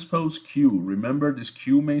transpose Q. Remember, this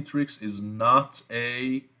Q matrix is not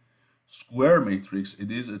a square matrix.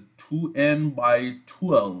 It is a 2n by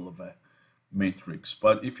 12 matrix.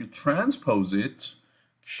 But if you transpose it,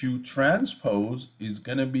 Q transpose is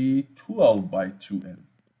going to be 12 by 2n.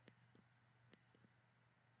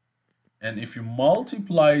 And if you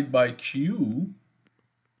multiply it by Q,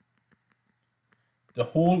 the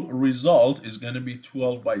whole result is going to be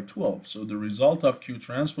 12 by 12. So the result of Q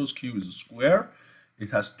transpose Q is a square.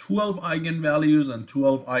 It has 12 eigenvalues and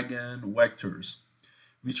 12 eigenvectors,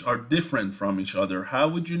 which are different from each other. How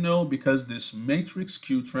would you know? Because this matrix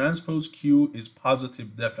Q transpose Q is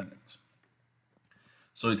positive definite.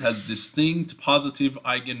 So it has distinct positive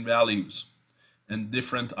eigenvalues and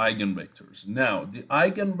different eigenvectors. Now, the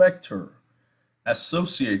eigenvector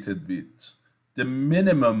associated with the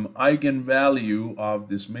minimum eigenvalue of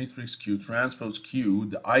this matrix Q transpose Q,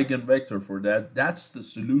 the eigenvector for that, that's the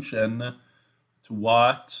solution to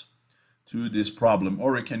what? To this problem.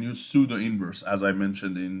 Or you can use pseudo inverse, as I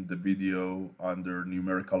mentioned in the video under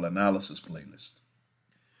Numerical Analysis playlist.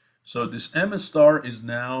 So this M star is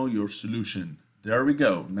now your solution. There we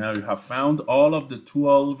go. Now you have found all of the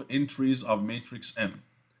 12 entries of matrix M.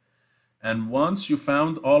 And once you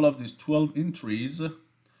found all of these 12 entries,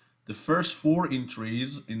 the first 4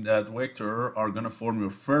 entries in that vector are going to form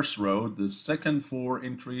your first row. The second 4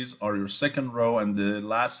 entries are your second row, and the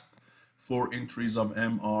last 4 entries of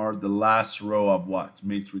M are the last row of what?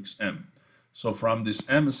 Matrix M. So from this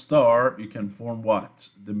M star, you can form what?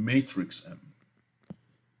 The matrix M.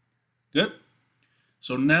 Good?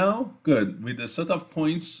 So now, good. With the set of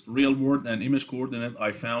points, real world and image coordinate,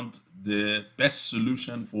 I found the best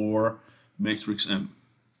solution for matrix M,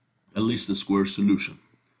 at least the square solution.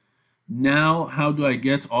 Now, how do I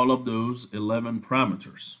get all of those 11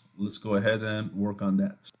 parameters? Let's go ahead and work on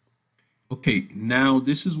that. Okay, now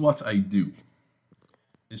this is what I do.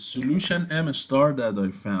 The solution M star that I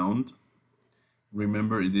found,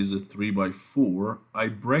 remember it is a 3 by 4, I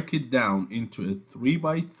break it down into a 3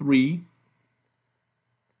 by 3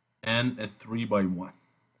 and a 3 by 1.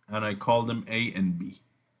 And I call them A and B.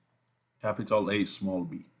 Capital A, small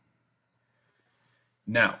b.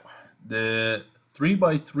 Now, the 3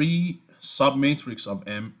 by 3 submatrix of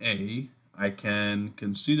MA, I can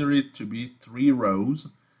consider it to be 3 rows,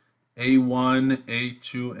 A1,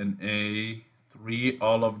 A2, and A3,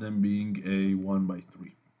 all of them being A1 by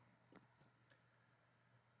 3.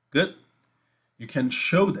 Good? you can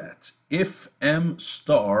show that if M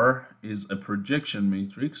star is a projection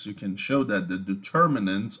matrix, you can show that the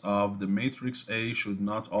determinant of the matrix A should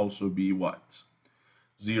not also be what?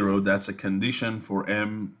 0. That's a condition for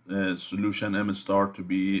solution M star to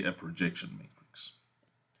be a projection matrix.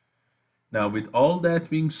 Now, with all that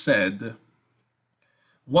being said,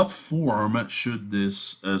 what form should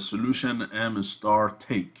this solution M star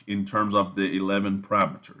take in terms of the 11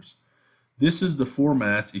 parameters? This is the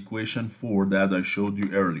format equation 4 that I showed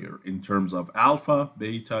you earlier in terms of alpha,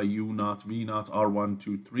 beta, u naught, v naught, r1,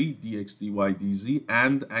 2, 3, dx, dy, dz,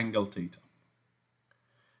 and angle theta.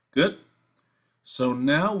 Good? So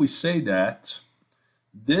now we say that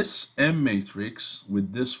this M matrix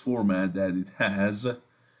with this format that it has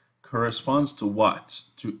corresponds to what?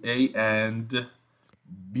 To A and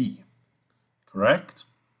B, correct?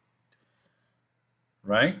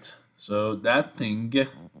 Right? So that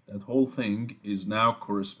whole thing is now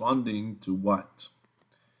corresponding to what?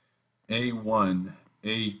 A1,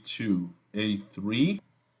 A2, A3,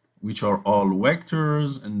 which are all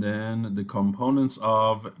vectors, and then the components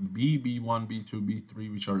of B, B1, B2,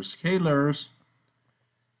 B3, which are scalars,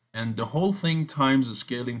 and the whole thing times the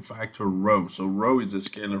scaling factor rho. So rho is a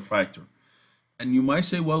scalar factor. And you might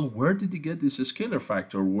say, well, where did you get this scalar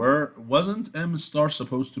factor? Where wasn't M star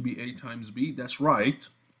supposed to be A times B? That's right.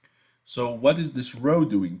 So what is this rho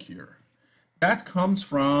doing here? That comes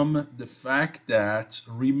from the fact that,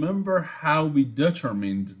 remember how we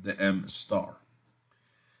determined the M star.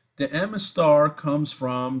 The M star comes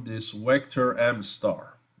from this vector M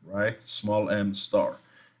star, right? Small m star.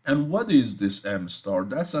 And what is this M star?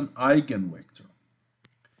 That's an eigenvector.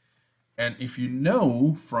 And if you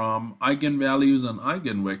know from eigenvalues and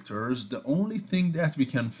eigenvectors, the only thing that we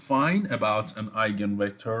can find about an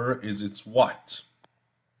eigenvector is its what?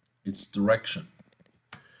 Its direction.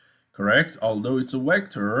 Correct? Although it's a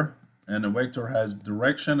vector, and a vector has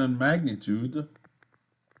direction and magnitude,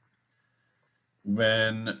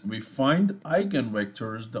 when we find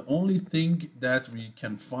eigenvectors, the only thing that we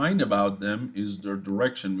can find about them is their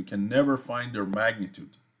direction. We can never find their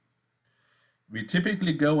magnitude. We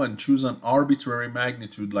typically go and choose an arbitrary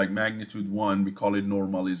magnitude like magnitude 1, we call it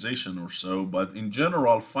normalization or so, but in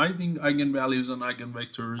general, finding eigenvalues and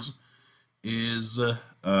eigenvectors is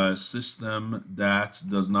a system that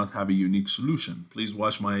does not have a unique solution. Please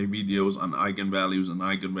watch my videos on eigenvalues and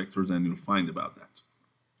eigenvectors and you'll find about that.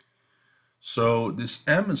 So this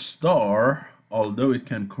M star, although it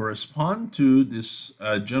can correspond to this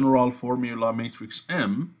general formula matrix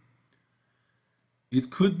M, it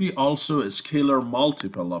could be also a scalar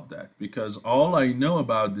multiple of that, because all I know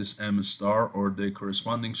about this M star or the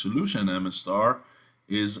corresponding solution M star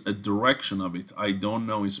is a direction of it. I don't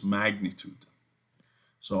know its magnitude.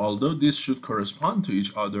 So although this should correspond to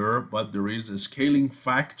each other, but there is a scaling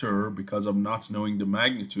factor because of not knowing the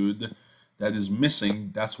magnitude that is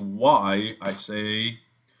missing. That's why I say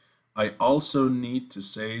I also need to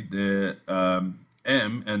say the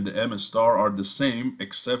M and the M star are the same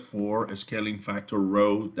except for a scaling factor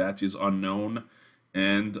rho that is unknown,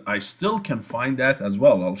 and I still can find that as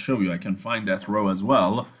well. I'll show you I can find that rho as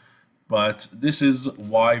well, but this is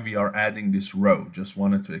why we are adding this rho. Just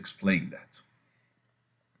wanted to explain that.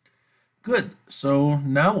 Good. So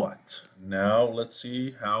now what? Now let's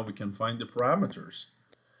see how we can find the parameters.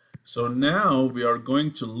 So now we are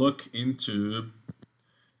going to look into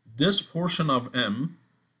this portion of M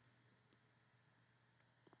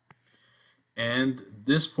and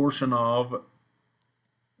this portion of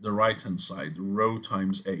the right-hand side, rho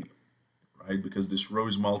times A, right? Because this rho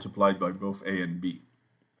is multiplied by both A and B.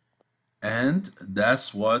 And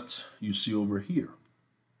that's what you see over here.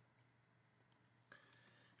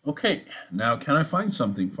 Okay, now can I find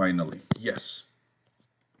something finally? Yes.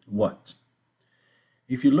 What?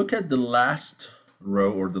 If you look at the last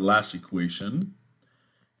row or the last equation,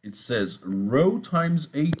 it says rho times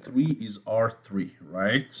A3 is R3,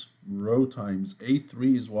 right? Rho times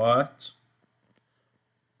A3 is what?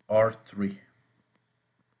 R3.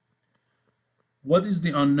 What is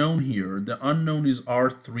the unknown here? The unknown is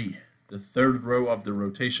R3, the third row of the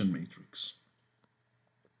rotation matrix.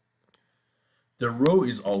 The rho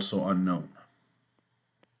is also unknown.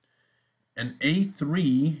 And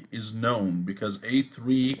A3 is known because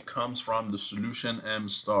A3 comes from the solution M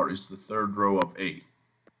star. It's the third row of A.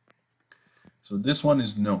 So this one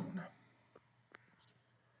is known.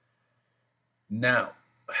 Now,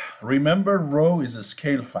 remember rho is a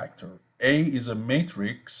scale factor. A is a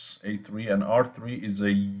matrix, A3, and R3 is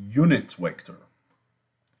a unit vector.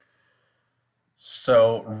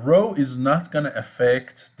 So rho is not going to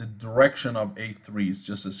affect the direction of A3. It's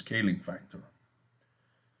just a scaling factor.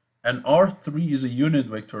 And R3 is a unit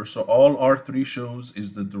vector, so all R3 shows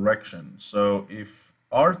is the direction. So if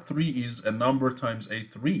R3 is a number times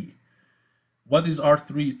A3, what is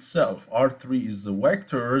R3 itself? R3 is the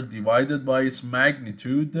vector divided by its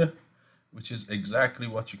magnitude, which is exactly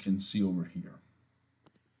what you can see over here.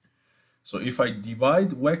 So if I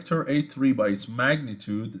divide vector A3 by its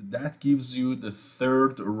magnitude, that gives you the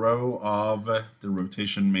third row of the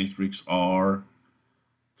rotation matrix R3.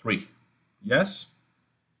 Yes?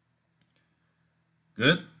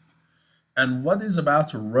 Good. And what is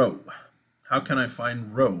about row? How can I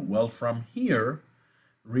find row? Well, from here,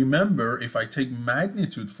 remember, if I take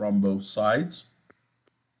magnitude from both sides,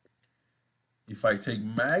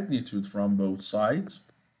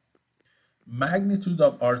 magnitude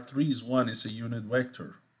of R3 is 1, is a unit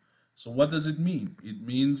vector. So what does it mean? It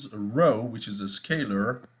means row, which is a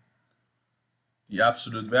scalar, the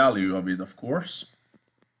absolute value of it, of course,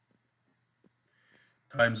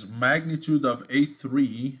 times magnitude of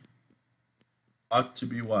A3 ought to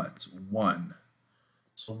be what? 1.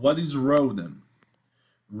 So what is row then?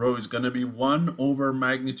 Row is going to be 1 over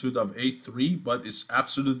magnitude of A3, but it's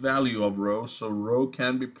absolute value of row, so row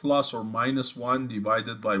can be plus or minus 1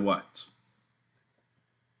 divided by what?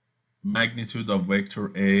 Magnitude of vector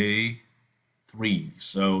A3.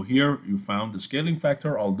 So here you found the scaling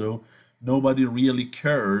factor, although nobody really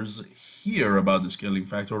cares here about the scaling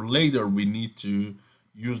factor. Later we need to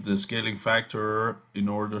use the scaling factor in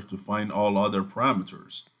order to find all other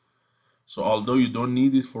parameters. So although you don't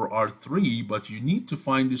need it for R3, but you need to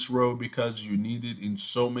find this row because you need it in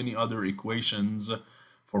so many other equations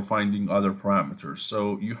for finding other parameters.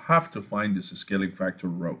 So you have to find this scaling factor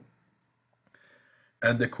row.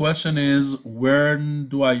 And the question is, when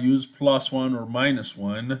do I use plus 1 or minus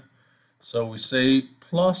 1? So we say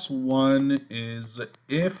plus 1 is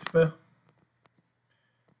if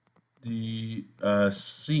the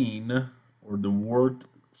scene, or the word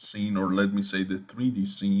scene, or let me say the 3D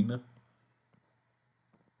scene,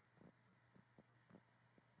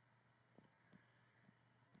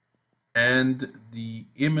 and the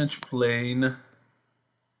image plane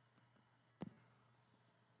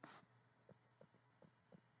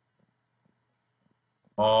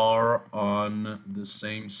are on the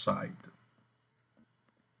same side.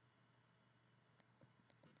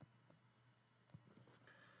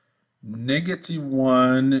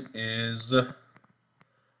 -1 is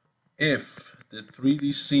if the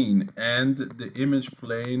 3D scene and the image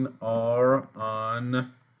plane are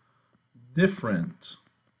on different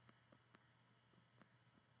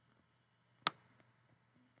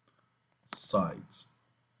sides.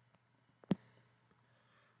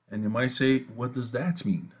 And you might say, what does that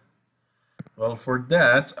mean? Well, for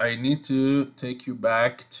that, I need to take you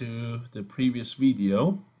back to the previous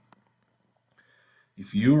video.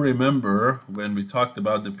 If you remember when we talked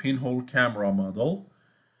about the pinhole camera model,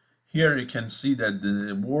 here you can see that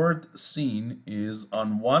the word scene is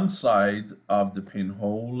on one side of the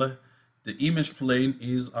pinhole, the image plane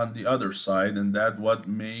is on the other side, and that's what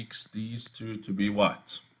makes these two to be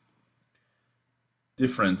what?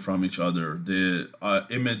 Different from each other. The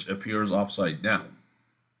image appears upside down,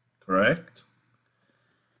 correct?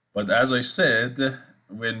 But as I said,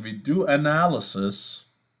 when we do analysis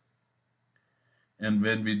and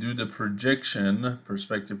when we do the projection,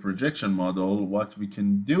 perspective projection model, what we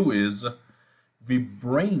can do is we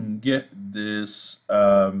bring this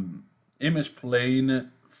image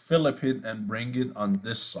plane, flip it, and bring it on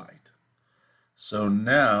this side. So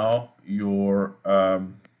now your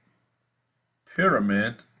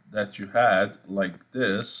pyramid that you had like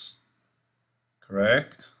this,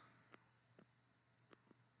 correct?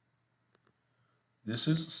 This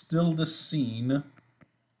is still the scene,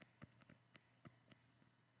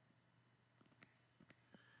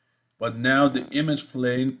 but now the image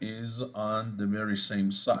plane is on the very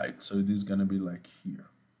same side, so it is going to be like here.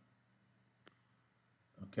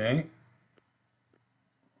 Okay?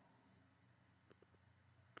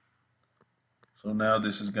 So now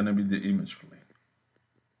this is going to be the image plane.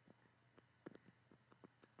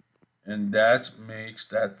 And that makes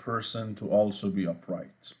that person to also be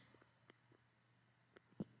upright.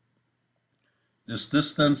 This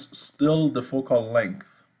distance still the focal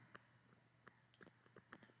length.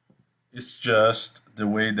 It's just the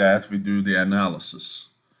way that we do the analysis.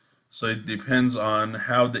 So it depends on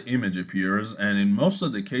how the image appears, and in most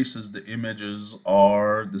of the cases the images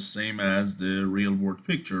are the same as the real world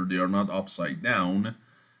picture. They are not upside down,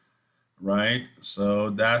 right? So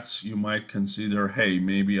that's, you might consider, hey,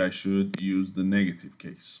 maybe I should use the negative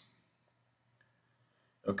case.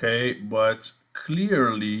 Okay, but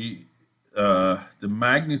clearly the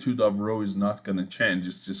magnitude of rho is not going to change.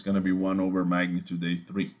 It's just going to be 1 over magnitude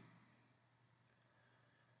A3.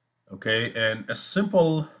 Okay, and a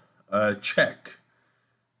simple check,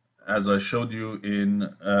 as I showed you in,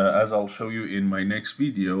 as I'll show you in my next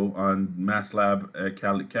video on MATLAB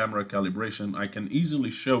camera calibration, I can easily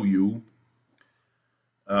show you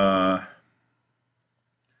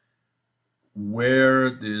where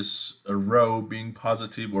this row being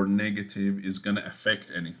positive or negative is going to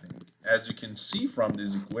affect anything. As you can see from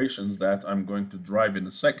these equations that I'm going to drive in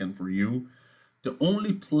a second for you, the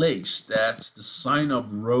only place that the sign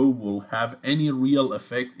of row will have any real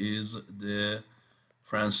effect is the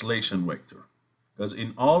translation vector, because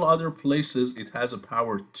in all other places it has a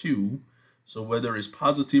power 2, so whether it's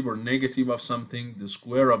positive or negative of something, the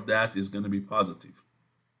square of that is going to be positive.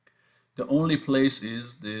 The only place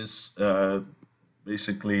is this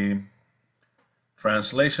basically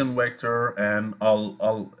translation vector, and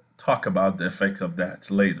I'll talk about the effect of that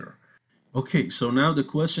later. Okay, so now the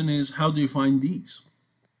question is, how do you find these?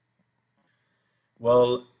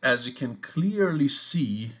 Well, as you can clearly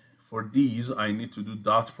see, for these I need to do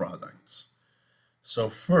dot products. So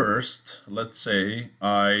first, let's say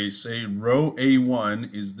I say row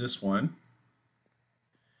A1 is this one,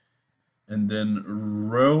 and then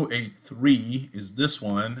row A3 is this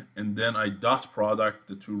one, and then I dot product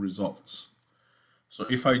the two results. So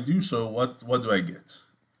if I do so, what do I get?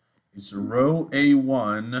 It's row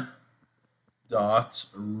A1 dot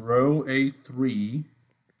row A3,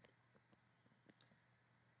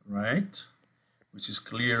 right? Which is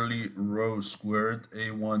clearly row squared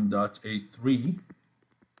A1 dot A3.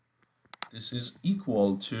 This is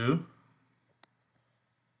equal to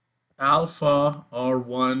alpha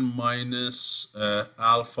R1 minus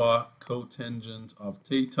alpha cotangent of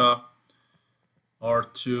theta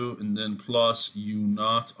R2, and then plus U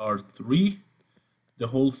naught R3, the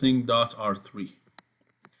whole thing dot R3.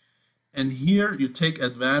 And here you take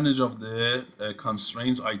advantage of the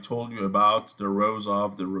constraints I told you about the rows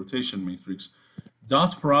of the rotation matrix.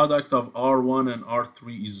 Dot product of R1 and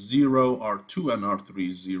R3 is 0, R2 and R3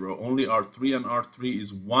 is 0. Only R3 and R3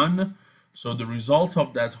 is 1. So the result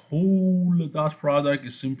of that whole dot product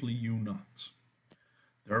is simply U naught.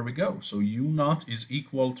 There we go. So U naught is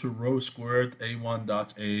equal to row squared A1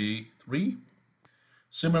 dot A3.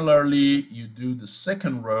 Similarly, you do the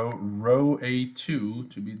second row, row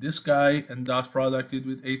A2, to be this guy and dot producted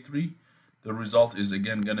with A3. The result is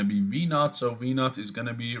again going to be V naught. So V naught is going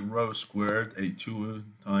to be row squared A2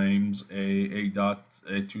 times A2 dot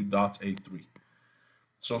A3.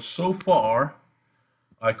 So far,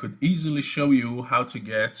 I could easily show you how to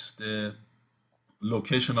get the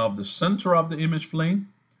location of the center of the image plane,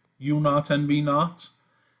 U naught and V naught,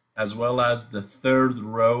 as well as the third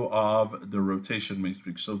row of the rotation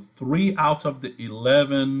matrix. So 3 out of the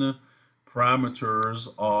 11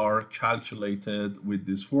 parameters are calculated with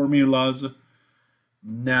these formulas.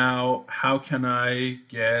 Now, how can I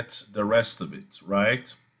get the rest of it,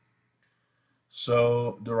 right?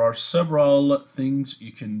 So there are several things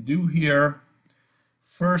you can do here.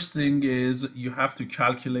 First thing is you have to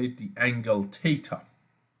calculate the angle theta.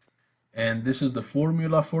 And this is the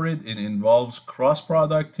formula for it. It involves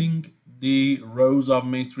cross-producting the rows of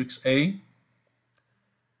matrix A.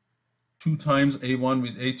 2 times A1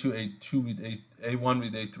 with A2, A2 with A1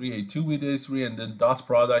 with A3, A2 with A3, and then dot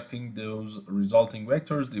producting those resulting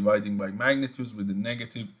vectors, dividing by magnitudes with the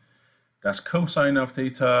negative. That's cosine of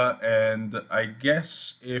theta. And I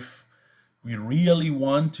guess if we really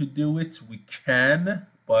want to do it, we can,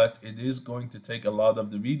 but it is going to take a lot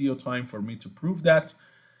of the video time for me to prove that.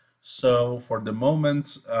 So for the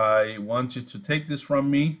moment, I want you to take this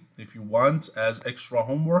from me. If you want, as extra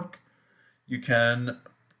homework, you can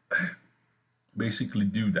basically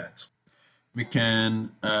do that. We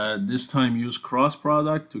can this time use cross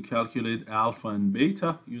product to calculate alpha and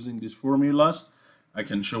beta using these formulas. I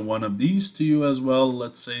can show one of these to you as well.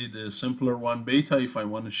 Let's say the simpler one, beta, if I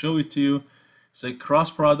want to show it to you. Say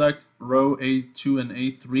cross product row A2 and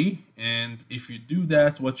A3, and if you do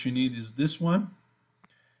that, what you need is this one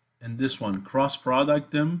and this one. Cross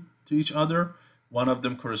product them to each other. One of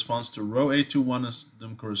them corresponds to row A2, one of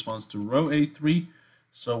them corresponds to row A3.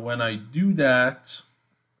 So when I do that,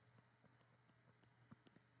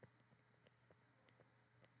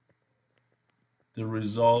 the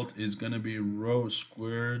result is going to be row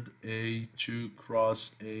squared A2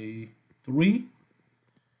 cross A3,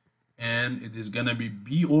 and it is going to be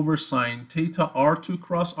B over sine theta R2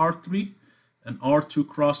 cross R3, and R2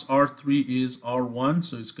 cross R3 is R1,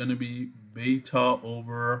 so it's going to be beta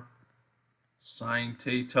over sine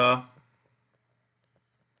theta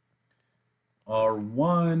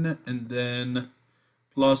R1, and then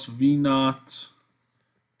plus V naught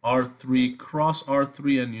R3 cross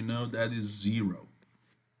R3, and you know that is 0.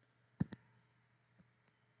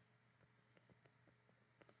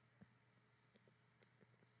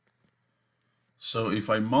 So if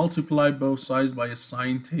I multiply both sides by a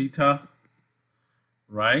sine theta,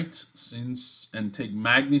 right, and take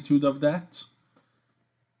magnitude of that,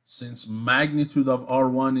 since magnitude of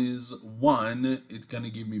R1 is 1, it's going to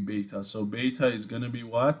give me beta. So beta is going to be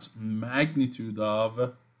what? Magnitude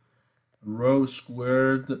of rho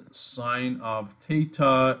squared sine of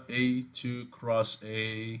theta A2 cross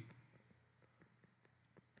A3,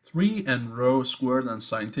 and rho squared and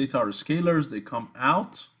sine theta are scalars. They come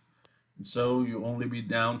out. And so you only be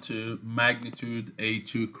down to magnitude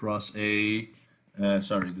A2 cross A,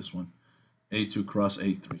 this one, A2 cross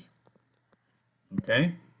A3.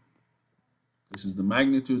 Okay? This is the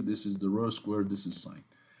magnitude, this is the rho squared, this is sine.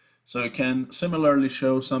 So you can similarly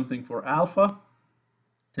show something for alpha.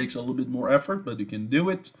 Takes a little bit more effort, but you can do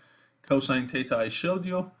it. Cosine theta I showed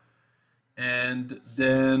you. And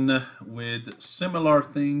then with similar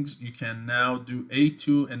things, you can now do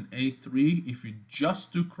A2 and A3. If you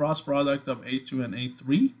just do cross product of A2 and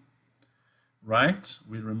A3, right?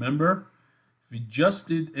 We remember, if we just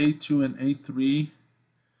did A2 and A3,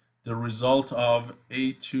 the result of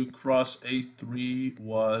A2 cross A3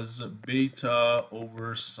 was beta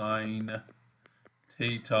over sine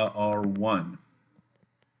theta R1.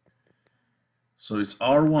 So it's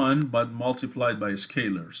R1 but multiplied by a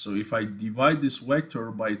scalar. So if I divide this vector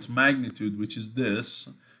by its magnitude, which is this,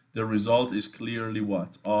 the result is clearly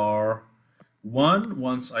what? R1.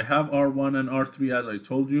 Once I have R1 and R3, as I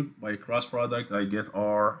told you, by cross product I get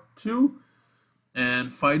R2.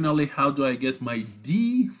 And finally, how do I get my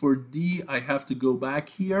D? For D, I have to go back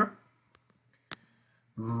here.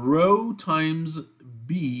 Rho times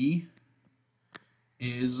B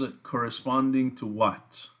is corresponding to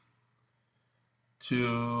what?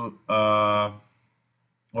 To, or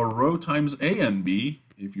rho times A and B,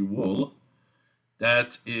 if you will,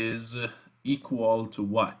 that is equal to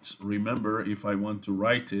what? Remember, if I want to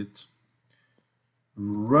write it,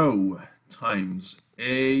 rho times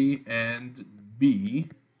A and B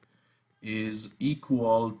is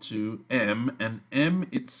equal to M, and M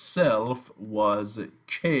itself was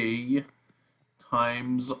K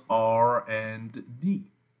times R and D.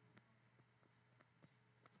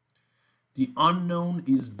 The unknown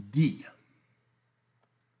is D.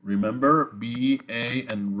 Remember, B, A,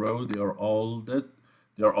 and rho, they are all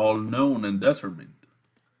known and determined.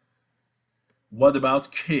 What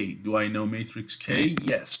about K? Do I know matrix K?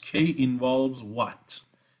 Yes, K involves what?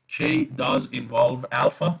 K does involve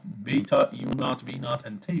alpha, beta, U0, V0,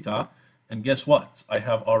 and theta. And guess what? I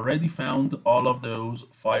have already found all of those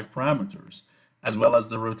 5 parameters, as well as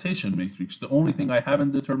the rotation matrix. The only thing I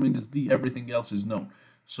haven't determined is D. Everything else is known.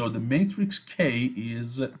 So the matrix K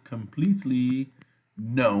is completely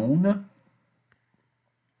known.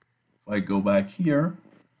 If I go back here,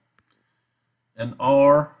 and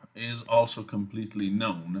R is also completely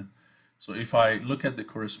known. So if I look at the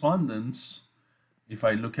correspondence, if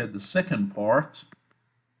I look at the second part,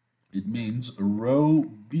 it means rho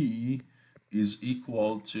B is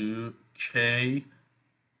equal to K,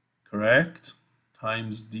 correct,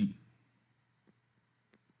 times D.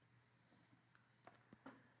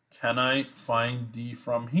 Can I find D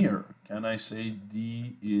from here? Can I say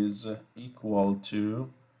D is equal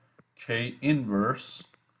to K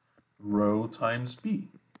inverse rho times B?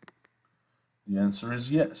 The answer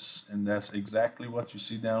is yes, and that's exactly what you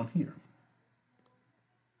see down here.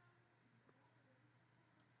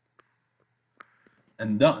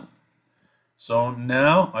 And done. So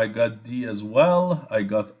now I got D as well, I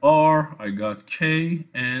got R, I got K,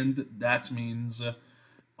 and that means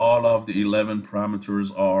all of the 11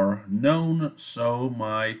 parameters are known, so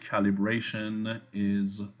my calibration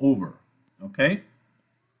is over. Okay?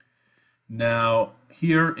 Now,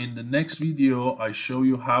 here in the next video, I show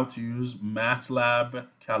you how to use MATLAB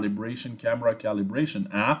calibration, camera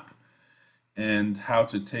calibration app, and how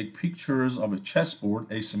to take pictures of a chessboard,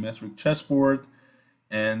 asymmetric chessboard,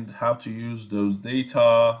 and how to use those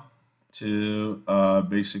data to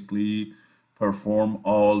basically perform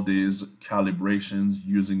all these calibrations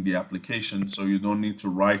using the application. So you don't need to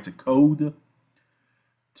write a code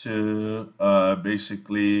to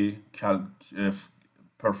basically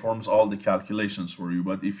performs all the calculations for you.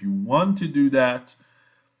 But if you want to do that,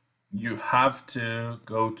 you have to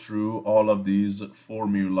go through all of these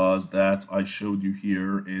formulas that I showed you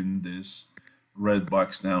here in this red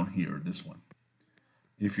box down here, this one.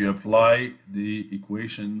 If you apply the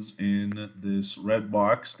equations in this red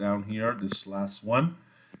box down here, this last one,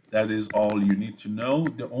 that is all you need to know.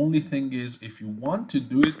 The only thing is, if you want to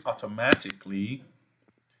do it automatically,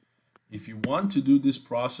 if you want to do this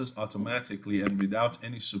process automatically and without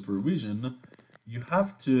any supervision, you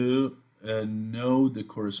have to know the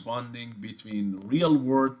corresponding between real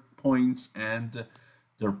world points and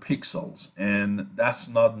their pixels, and that's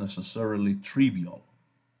not necessarily trivial,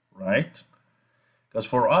 right? Because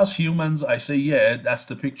for us humans, I say, yeah, that's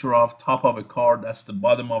the picture of top of a car, that's the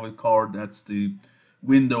bottom of a car, that's the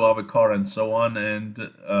window of a car, and so on.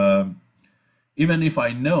 And even if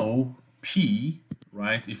I know P,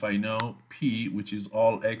 right, if I know P, which is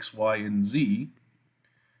all X, Y, and Z,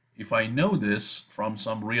 if I know this from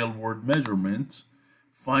some real-world measurement,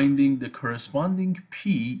 finding the corresponding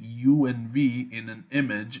P, U, and V in an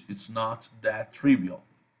image is not that trivial.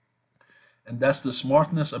 And that's the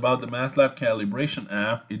smartness about the MATLAB calibration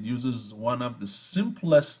app. It uses one of the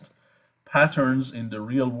simplest patterns in the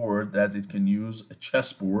real world that it can use, a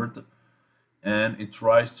chessboard, and it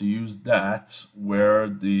tries to use that where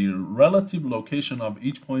the relative location of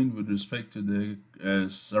each point with respect to the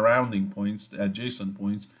surrounding points, the adjacent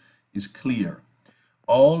points, is clear.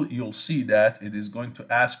 All you'll see that it is going to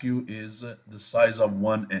ask you is the size of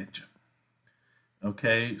one edge.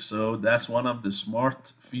 Okay, so that's one of the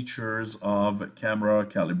smart features of Camera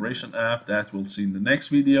Calibration app that we'll see in the next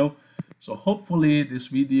video. So hopefully this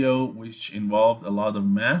video, which involved a lot of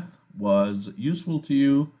math, was useful to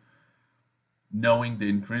you, knowing the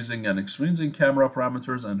intrinsic and extrinsic camera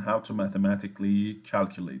parameters and how to mathematically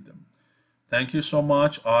calculate them. Thank you so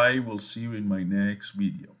much. I will see you in my next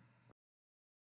video.